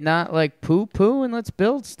 make it not like poo, and let's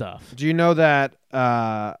build stuff. Do you know that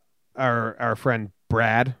our friend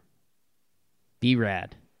Brad,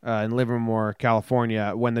 B-Rad, in Livermore,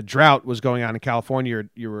 California, when the drought was going on in California,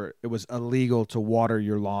 it was illegal to water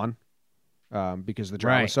your lawn because the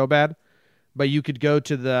drought was so bad. But you could go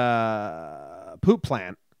to the poop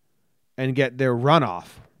plant and get their runoff,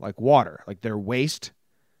 like water, like their waste,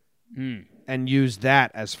 and use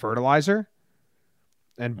that as fertilizer.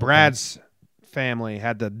 And Brad's family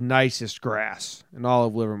had the nicest grass in all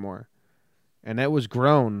of Livermore. And it was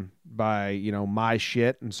grown by, my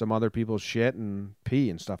shit and some other people's shit and pee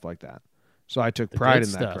and stuff like that. So I took pride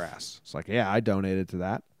in that grass. It's like, yeah, I donated to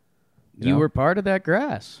that. You were part of that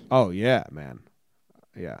grass. Oh, yeah, man.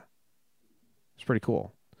 Yeah. It's pretty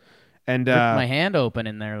cool. And ripped my hand open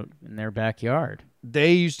in their backyard.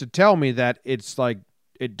 They used to tell me that it's like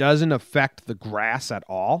it doesn't affect the grass at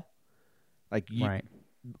all. Like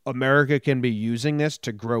America can be using this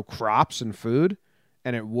to grow crops and food,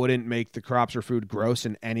 and it wouldn't make the crops or food gross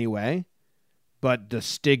in any way. But the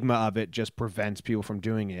stigma of it just prevents people from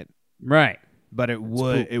doing it. Right. But it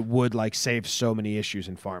would like save so many issues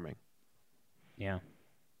in farming. Yeah.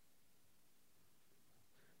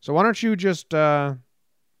 So why don't you just drink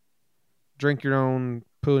your own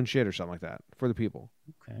poo and shit or something like that for the people.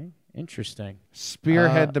 Okay, interesting.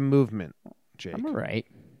 Spearhead the movement, Jake. I'm all right.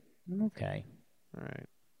 I'm okay. All right,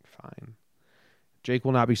 fine. Jake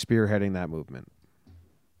will not be spearheading that movement.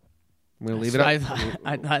 I'm going to leave it up.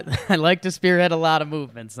 I like to spearhead a lot of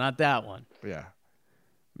movements, not that one. Yeah,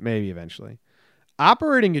 maybe eventually.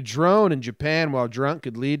 Operating a drone in Japan while drunk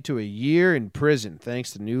could lead to a year in prison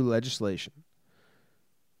thanks to new legislation.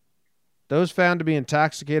 Those found to be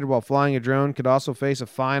intoxicated while flying a drone could also face a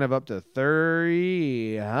fine of up to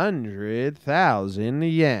 300,000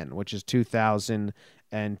 yen, which is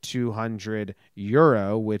 2,200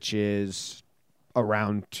 euro, which is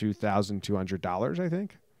around $2,200, I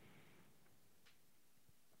think.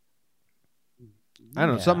 I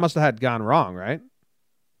don't know. Something must have had gone wrong, right?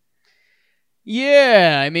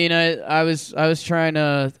 Yeah, I mean, I was trying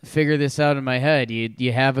to figure this out in my head.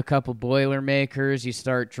 You have a couple Boilermakers, you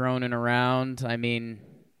start droning around. I mean,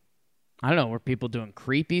 I don't know, were people doing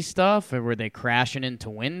creepy stuff, or were they crashing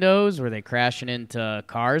into windows? Were they crashing into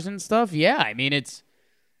cars and stuff? Yeah, I mean, it's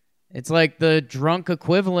like the drunk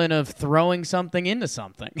equivalent of throwing something into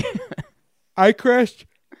something. I crashed.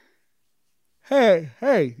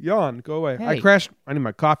 Hey, yawn, go away. Hey. I need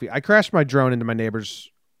my coffee. I crashed my drone into my neighbor's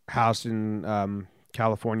house in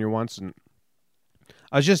California once, and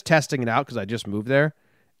I was just testing it out because I just moved there,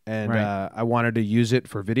 and I wanted to use it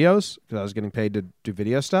for videos because I was getting paid to do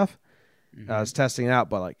video stuff. I was testing it out,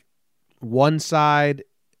 but like one side,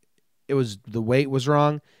 the weight was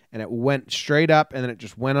wrong, and it went straight up, and then it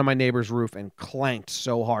just went on my neighbor's roof and clanked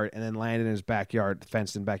so hard, and then landed in his backyard,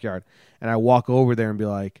 fenced-in backyard. And I walk over there and be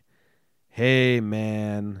like, "Hey,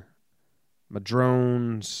 man, my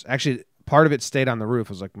drone's actually." Part of it stayed on the roof.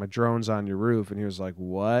 I was like, my drone's on your roof. And he was like,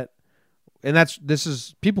 what? And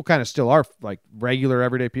people kind of still are, like, regular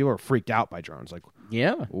everyday people are freaked out by drones. Like,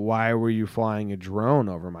 Yeah. why were you flying a drone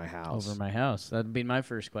over my house? Over my house. That'd be my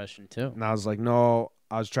first question, too. And I was like, no,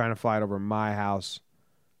 I was trying to fly it over my house,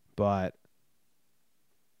 but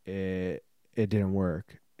it didn't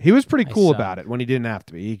work. He was pretty cool about it when he didn't have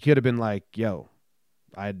to be. He could have been like, yo,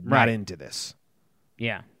 I'm not into this.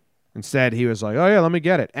 Yeah. Instead, he was like, oh, yeah, let me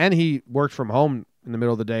get it. And he worked from home in the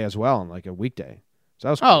middle of the day as well on like a weekday. So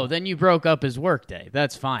that was cool. Oh, then you broke up his work day.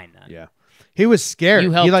 That's fine then. Yeah. He was scared.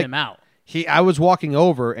 You helped him out. I was walking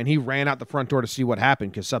over, and he ran out the front door to see what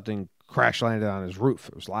happened because something crash landed on his roof.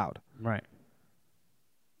 It was loud. Right.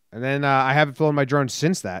 And then I haven't flown my drone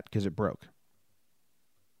since that because it broke.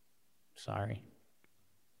 Sorry.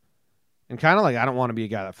 And kind of like I don't want to be a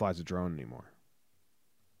guy that flies a drone anymore.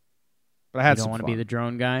 But I had You don't want to be the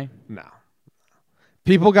drone guy? No.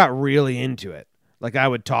 People got really into it. Like I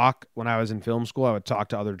would talk when I was in film school, I would talk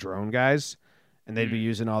to other drone guys, and they'd be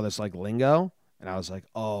using all this like lingo, and I was like,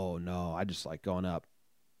 "Oh no, I just like going up,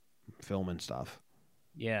 filming stuff."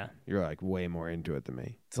 Yeah. You're like way more into it than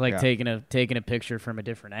me. It's like taking a picture from a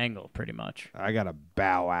different angle, pretty much. I gotta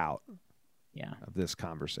bow out. Yeah. Of this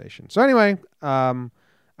conversation. So anyway, I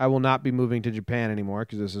will not be moving to Japan anymore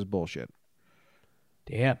because this is bullshit.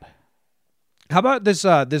 Damn. How about this?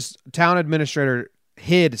 This town administrator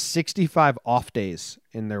hid 65 off days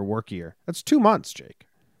in their work year. That's 2 months, Jake,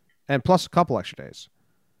 and plus a couple extra days.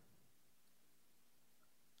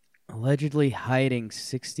 Allegedly hiding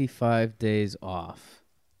 65 days off.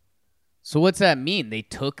 So what's that mean? They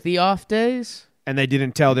took the off days? And they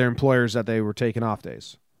didn't tell their employers that they were taking off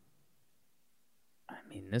days. I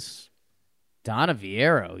mean, this Donna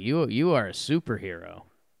Vieiro, you are a superhero.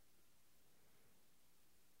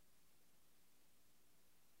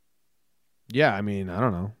 Yeah, I mean, I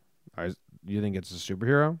don't know. You think it's a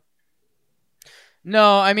superhero?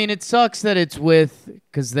 No, I mean, it sucks that it's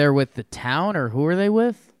because they're with the town, or who are they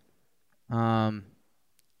with? Town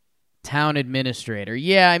administrator.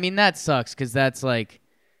 Yeah, I mean, that sucks because that's like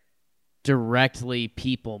directly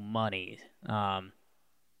people money.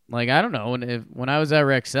 Like, I don't know, when I was at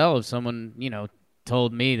Rexel, if someone,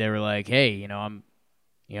 told me, they were like, hey, I'm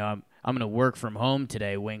going to work from home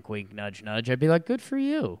today, wink, wink, nudge, nudge, I'd be like, good for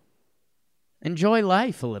you. Enjoy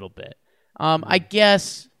life a little bit. I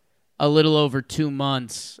guess a little over 2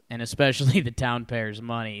 months, and especially the town payers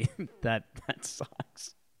money, that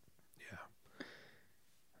sucks. Yeah.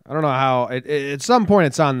 I don't know how. At some point,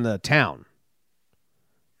 it's on the town.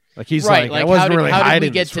 Like he's right, like I wasn't really hiding. How did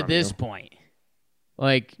we get to from this you. point?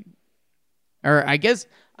 Like, or I guess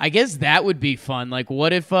that would be fun. Like,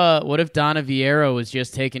 what if Donna Vieiro was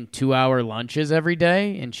just taking 2-hour lunches every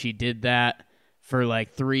day, and she did that for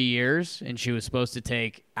like 3 years, and she was supposed to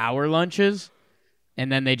take hour lunches,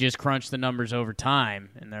 and then they just crunch the numbers over time,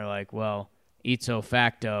 and they're like, well, ipso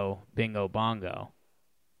facto, bingo bongo.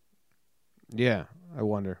 Yeah, I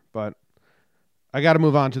wonder. But I got to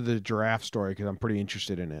move on to the giraffe story because I'm pretty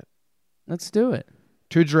interested in it. Let's do it.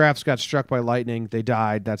 2 giraffes got struck by lightning. They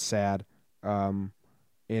died. That's sad. In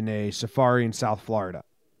a safari in South Florida.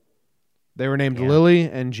 They were named Lily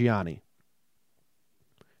and Gianni.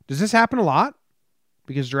 Does this happen a lot?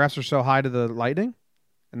 Because giraffes are so high to the lightning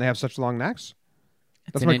and they have such long necks?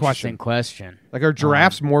 That's my interesting question. Like, are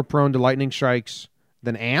giraffes more prone to lightning strikes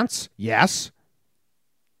than ants? Yes.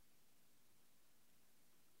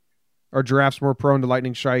 Are giraffes more prone to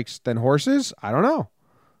lightning strikes than horses? I don't know.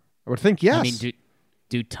 I would think yes. I mean,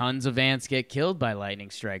 do tons of ants get killed by lightning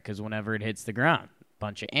strike? Because whenever it hits the ground, a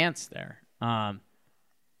bunch of ants there.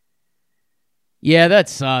 Yeah, that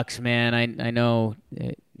sucks, man. I know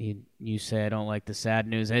you say I don't like the sad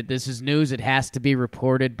news. This is news. It has to be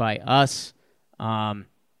reported by us. Yeah,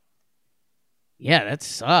 that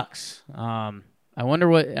sucks. I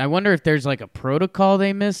wonder if there's like a protocol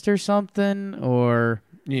they missed or something, or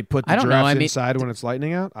you put the giraffes inside when it's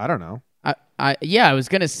lightning out. I don't know. I was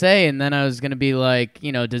gonna say, and then I was gonna be like,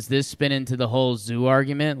 does this spin into the whole zoo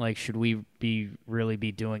argument? Like, should we really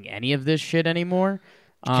be doing any of this shit anymore?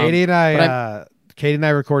 Katie and I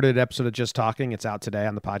recorded an episode of Just Talking. It's out today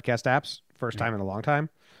on the podcast apps. First time in a long time.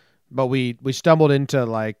 But we stumbled into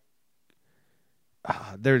like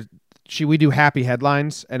we do happy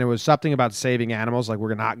headlines, and it was something about saving animals. Like,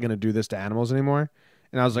 we're not going to do this to animals anymore.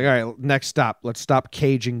 And I was like, all right, next stop. Let's stop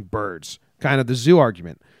caging birds. Kind of the zoo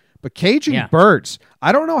argument. But caging birds,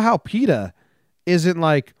 I don't know how PETA isn't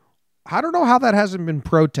like, I don't know how that hasn't been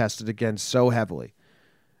protested against so heavily.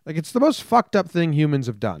 Like, it's the most fucked up thing humans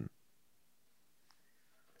have done.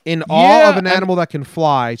 In all of an animal that can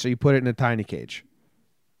fly, so you put it in a tiny cage.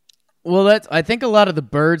 Well, I think a lot of the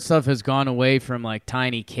bird stuff has gone away from like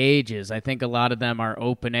tiny cages. I think a lot of them are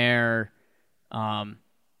open air, kind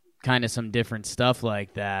of some different stuff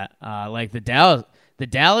like that. Like the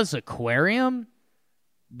Dallas Aquarium,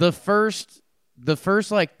 the first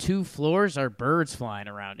like 2 floors are birds flying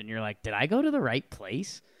around, and you're like, did I go to the right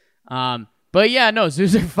place? But yeah, no,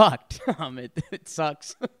 zoos are fucked. It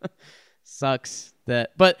sucks. Sucks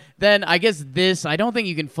that. But then I guess I don't think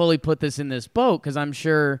you can fully put this in this boat, because I'm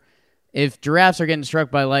sure if giraffes are getting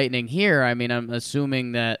struck by lightning here, I mean, I'm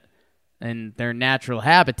assuming that in their natural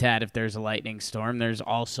habitat, if there's a lightning storm, there's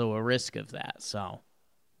also a risk of that. So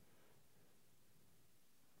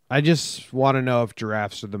I just want to know if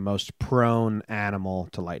giraffes are the most prone animal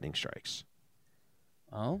to lightning strikes.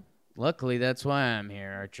 Oh, luckily that's why I'm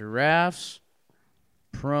here. Are giraffes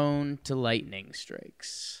prone to lightning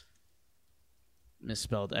strikes?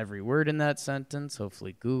 Misspelled every word in that sentence.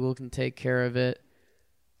 Hopefully Google can take care of it.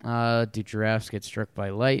 Do giraffes get struck by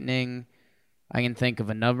lightning? I can think of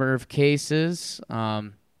a number of cases.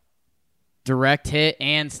 Direct hit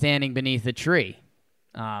and standing beneath a tree.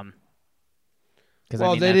 Well,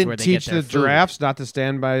 they didn't teach the giraffes not to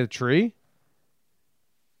stand by a tree?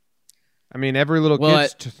 I mean, every little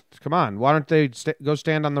kid... Come on, why don't they go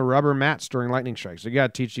stand on the rubber mats during lightning strikes? You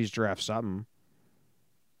got to teach these giraffes something.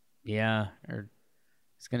 Yeah, or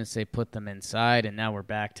I was going to say put them inside, and now we're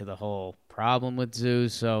back to the whole problem with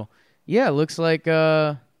zoos. So, yeah, it looks like...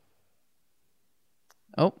 Oh,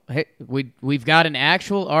 hey, we've got an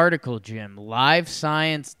actual article, Jim,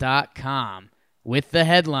 livescience.com, with the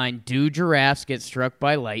headline, "Do giraffes get struck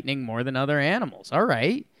by lightning more than other animals?" All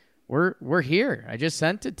right, we're here. I just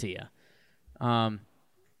sent it to you.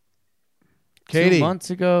 Katie, 2 months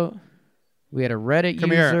ago, we had a Reddit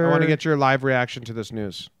come user. here. I want to get your live reaction to this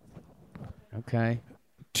news. Okay.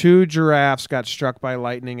 2 giraffes got struck by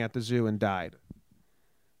lightning at the zoo and died.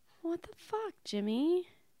 What the fuck, Jimmy?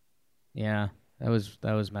 Yeah, that was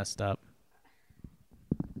messed up.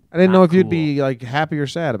 I didn't know if you'd be like happy or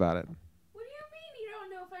sad about it. What do you mean you don't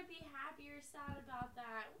know if I'd be happy or sad about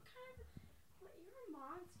that? You're a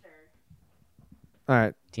monster. All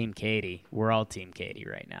right. Team Katie. We're all Team Katie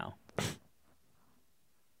right now.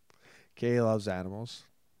 Katie loves animals,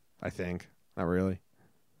 I think. Not really.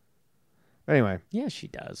 Anyway. Yeah, she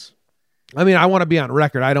does. I mean, I want to be on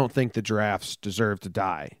record. I don't think the giraffes deserve to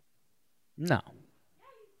die. No.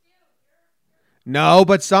 No,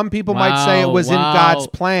 but some people might say it was in God's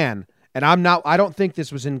plan. And I don't think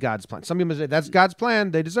this was in God's plan. Some people say that's God's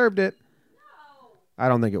plan. They deserved it. No. I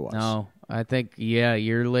don't think it was. No. I think,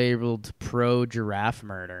 you're labeled pro-giraffe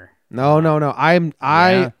murder. No. I'm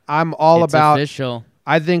all about... official.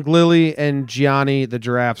 I think Lily and Gianni, the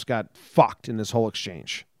giraffes, got fucked in this whole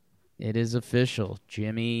exchange. It is official.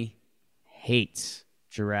 Jimmy hates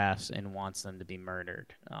giraffes and wants them to be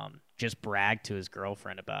murdered. Just bragged to his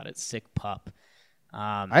girlfriend about it. Sick pup.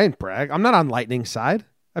 I didn't brag. I'm not on Lightning's side.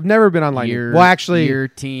 I've never been on Lightning. Well, actually, your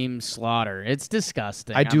team slaughter. It's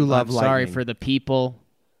disgusting. I do love I'm Lightning. Sorry for the people.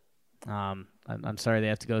 I I'm sorry they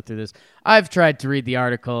have to go through this. I've tried to read the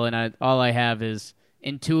article, and all I have is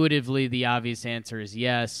intuitively the obvious answer is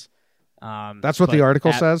yes. That's what the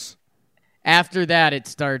article says? After that, it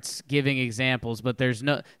starts giving examples, but there's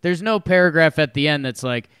no paragraph at the end that's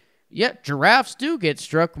like, yeah, giraffes do get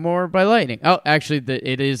struck more by lightning. Oh, actually,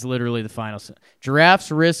 it is literally the final sentence.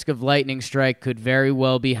 Giraffes' risk of lightning strike could very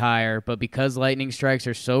well be higher, but because lightning strikes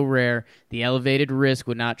are so rare, the elevated risk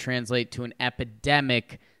would not translate to an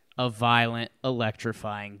epidemic of violent,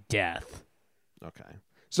 electrifying death. Okay.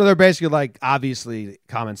 So they're basically like, obviously,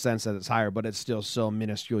 common sense that it's higher, but it's still so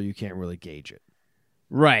minuscule you can't really gauge it.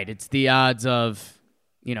 Right. It's the odds of,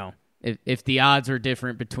 if the odds are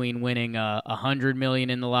different between winning $100 million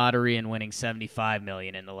in the lottery and winning $75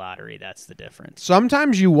 million in the lottery, that's the difference.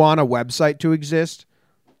 Sometimes you want a website to exist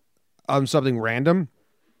on something random,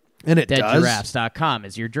 and it does. Deadgiraffes.com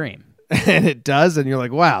is your dream. And it does, and you're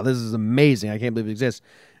like, wow, this is amazing. I can't believe it exists.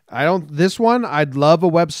 This one, I'd love a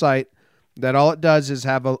website that all it does is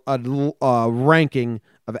have a ranking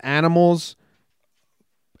of animals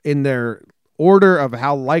in their order of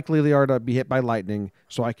how likely they are to be hit by lightning,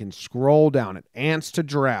 so I can scroll down it, ants to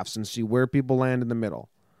giraffes, and see where people land in the middle.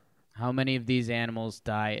 How many of these animals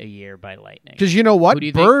die a year by lightning? Because you know what?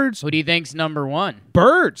 Birds. Who do you think's number one?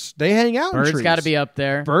 Birds. They hang out in trees. Birds got to be up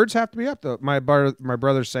there. Birds have to be up there. My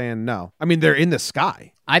brother's saying no. I mean, they're in the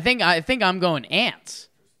sky. I think I'm going ants.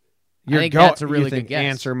 I think that's a really good guess.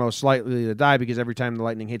 Ants are most likely to die because every time the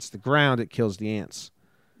lightning hits the ground, it kills the ants.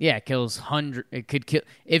 Yeah, it kills hundreds. It could kill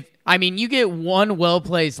you get one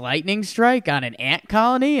well-placed lightning strike on an ant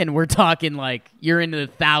colony, and we're talking like you're into the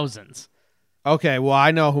thousands. Okay, well, I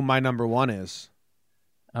know who my number one is.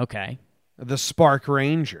 Okay. The Spark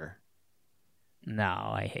Ranger. No,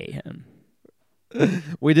 I hate him.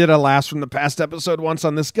 We did a Last from the Past episode once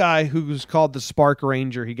on this guy who's called the Spark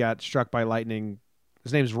Ranger. He got struck by lightning.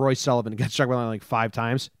 His name's Roy Sullivan. He got struck by lightning like 5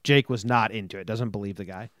 times. Jake was not into it. Doesn't believe the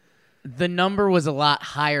guy. The number was a lot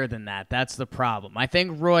higher than that. That's the problem. I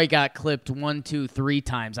think Roy got clipped 1, 2, 3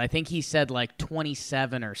 times. I think he said like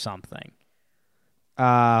 27 or something.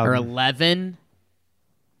 Or 11.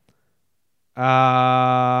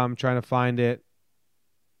 I'm trying to find it.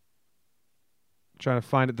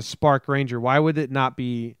 The Spark Ranger. Why would it not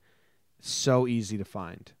be so easy to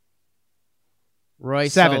find? Roy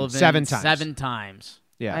Sullivan, Sullivan 7 times. 7 times.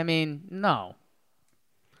 Yeah. I mean, no.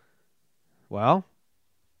 Well,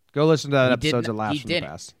 go listen to that episode's didn't- of Last he from the didn't.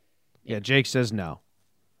 Past. Yeah, Jake says no.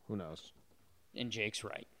 Who knows? And Jake's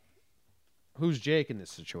right. Who's Jake in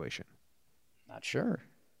this situation? Not sure.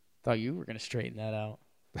 Thought you were going to straighten that out.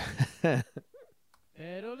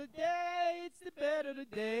 Bet of the day, it's the bet of the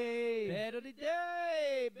day. Bet of the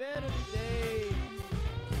day, bet of the day.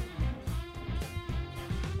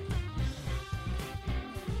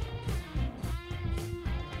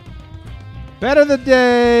 Bet of the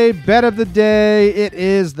day, bet of the day. It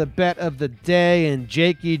is the bet of the day, and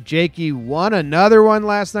Jakey won another one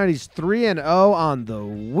last night. He's 3-0 on the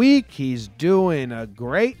week. He's doing a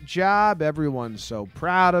great job. Everyone's so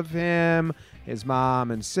proud of him. His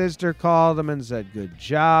mom and sister called him and said, good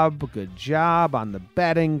job on the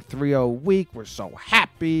betting. 3-0 week. We're so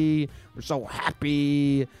happy.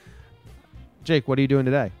 Jake, what are you doing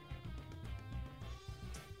today?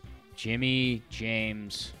 Jimmy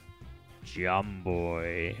James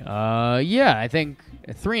Jumboy. Yeah, I think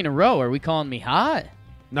 3 in a row. Are we calling me hot?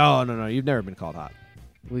 No. You've never been called hot.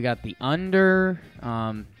 We got the under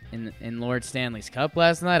in Lord Stanley's Cup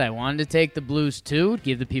last night. I wanted to take the Blues too,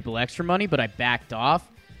 give the people extra money, but I backed off,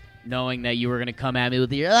 knowing that you were going to come at me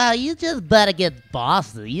with your, you just bet against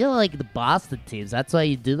Boston. You don't like the Boston teams. That's why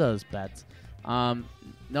you do those bets.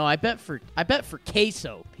 No, I bet for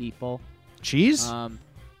queso, people. Cheese?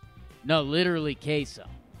 No, literally queso.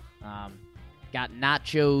 Got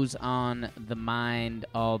nachos on the mind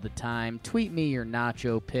all the time. Tweet me your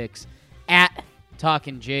nacho picks at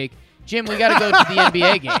Talkin' Jake. Jim, we got to go to the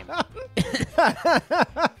NBA game.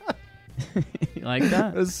 You like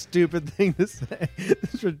that? That's a stupid thing to say.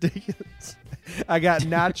 It's ridiculous. I got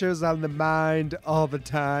nachos on the mind all the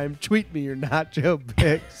time. Tweet me your nacho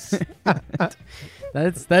picks.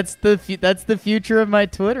 That's the future of my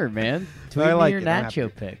Twitter, man. Tweet I like me your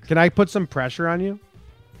nacho picks. Can I put some pressure on you?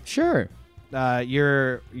 Sure.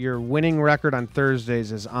 Your winning record on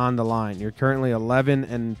Thursdays is on the line. You're currently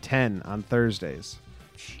 11-10 on Thursdays.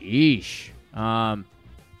 Sheesh.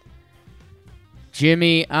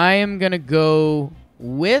 Jimmy, I am going to go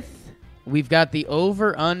with, we've got the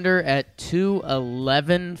over-under at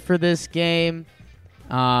 211 for this game.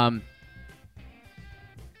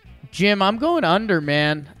 Jim, I'm going under,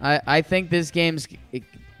 man. I think this game's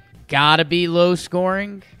got to be low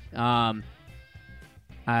scoring. I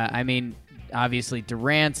mean, obviously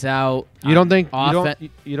Durant's out. You don't think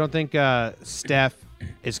Steph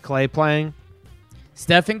is Clay playing?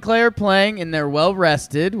 Steph and Clay are playing, and they're well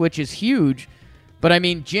rested, which is huge. But I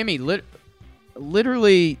mean, Jimmy,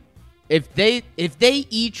 literally, if they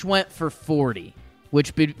each went for 40,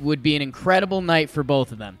 which would be an incredible night for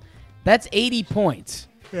both of them, that's 80 points.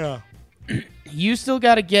 Yeah. You still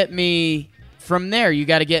got to get me from there. You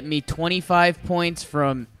got to get me 25 points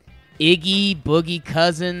from Iggy, Boogie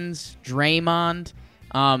Cousins, Draymond.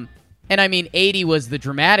 And I mean, 80 was the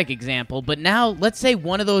dramatic example, but now let's say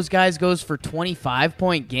one of those guys goes for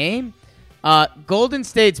 25-point game. Golden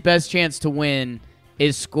State's best chance to win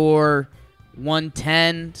is score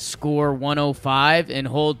 110, score 105, and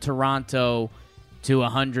hold Toronto to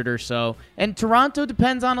 100 or so. And Toronto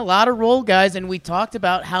depends on a lot of role guys, and we talked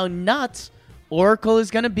about how nuts Oracle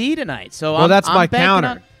is going to be tonight. So well, that's my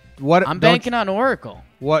counter. I'm banking on Oracle.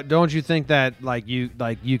 What don't you think that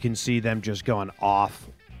you can see them just going off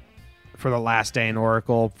for the last day in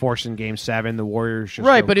Oracle, forcing Game 7, the Warriors just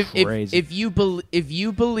right? go But crazy. if you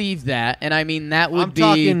believe that, and I mean that would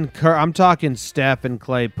I'm talking Steph and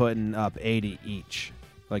Clay putting up 80 each,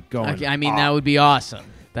 like going. Okay, I mean off. that would be awesome.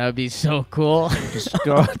 That would be so cool.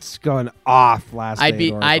 It's going off last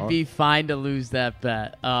day. I'd be fine to lose that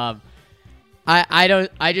bet. I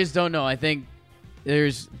just don't know. I think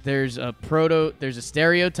there's a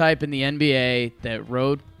stereotype in the NBA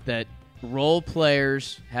that role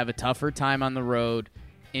players have a tougher time on the road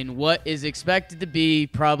in what is expected to be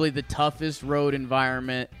probably the toughest road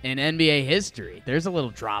environment in NBA history. There's a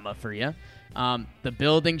little drama for you. The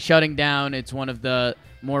building shutting down, it's one of the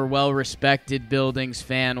more well-respected buildings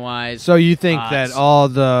fan-wise. So you think that all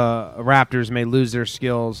the Raptors may lose their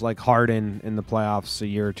skills like Harden in the playoffs a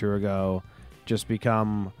year or two ago, just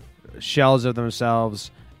become shells of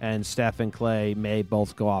themselves, and Steph and Clay may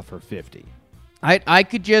both go off for 50? I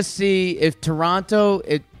could just see if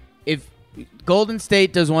if Golden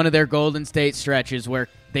State does one of their Golden State stretches where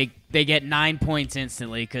they get 9 points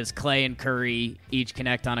instantly because Clay and Curry each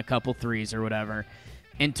connect on a couple threes or whatever,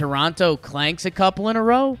 and Toronto clanks a couple in a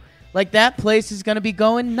row, like that place is going to be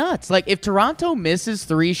going nuts. Like if Toronto misses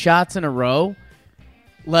 3 shots in a row,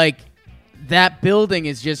 like that building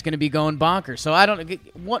is just going to be going bonkers. So I don't know.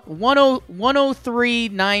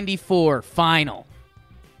 103-94 final.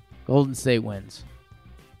 Golden State wins.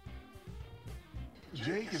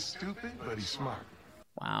 Jake is stupid, but he's smart.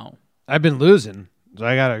 Wow. I've been losing, so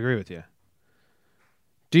I got to agree with you.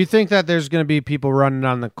 Do you think that there's going to be people running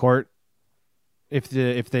on the court if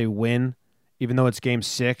they win, even though it's Game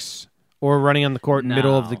 6, or running on the court in the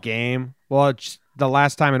middle of the game? Well, it's the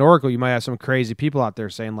last time in Oracle, you might have some crazy people out there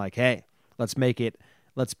saying like, "Hey, let's make it.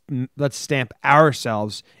 Let's stamp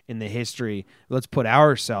ourselves in the history. Let's put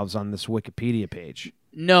ourselves on this Wikipedia page."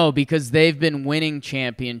 No, because they've been winning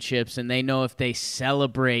championships, and they know if they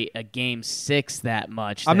celebrate a Game 6 that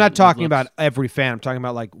much. I'm not talking about every fan. I'm talking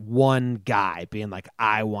about like one guy being like,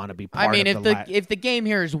 "I want to be part of the." If the game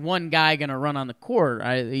here is one guy going to run on the court,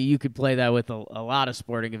 you could play that with a lot of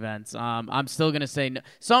sporting events. I'm still going to say no.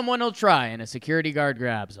 Someone will try, and a security guard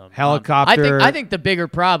grabs them. Helicopter. I think the bigger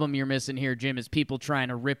problem you're missing here, Jim, is people trying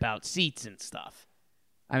to rip out seats and stuff.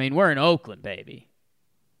 I mean, we're in Oakland, baby.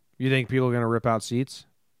 You think people are going to rip out seats?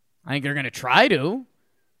 I think they're going to try to.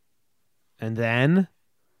 And then?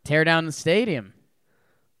 Tear down the stadium.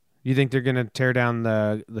 You think they're going to tear down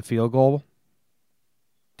the field goal?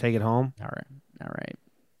 Take it home? All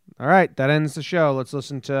right. That ends the show. Let's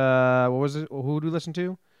listen to, what was it? Who do we listen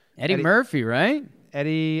to? Eddie Murphy, right?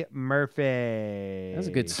 Eddie Murphy. That's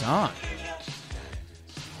a good song.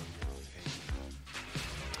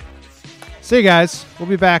 See you guys. We'll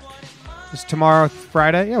be back. It's tomorrow,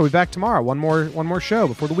 Friday. Yeah, we'll be back tomorrow. One more show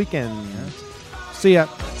before the weekend. See ya.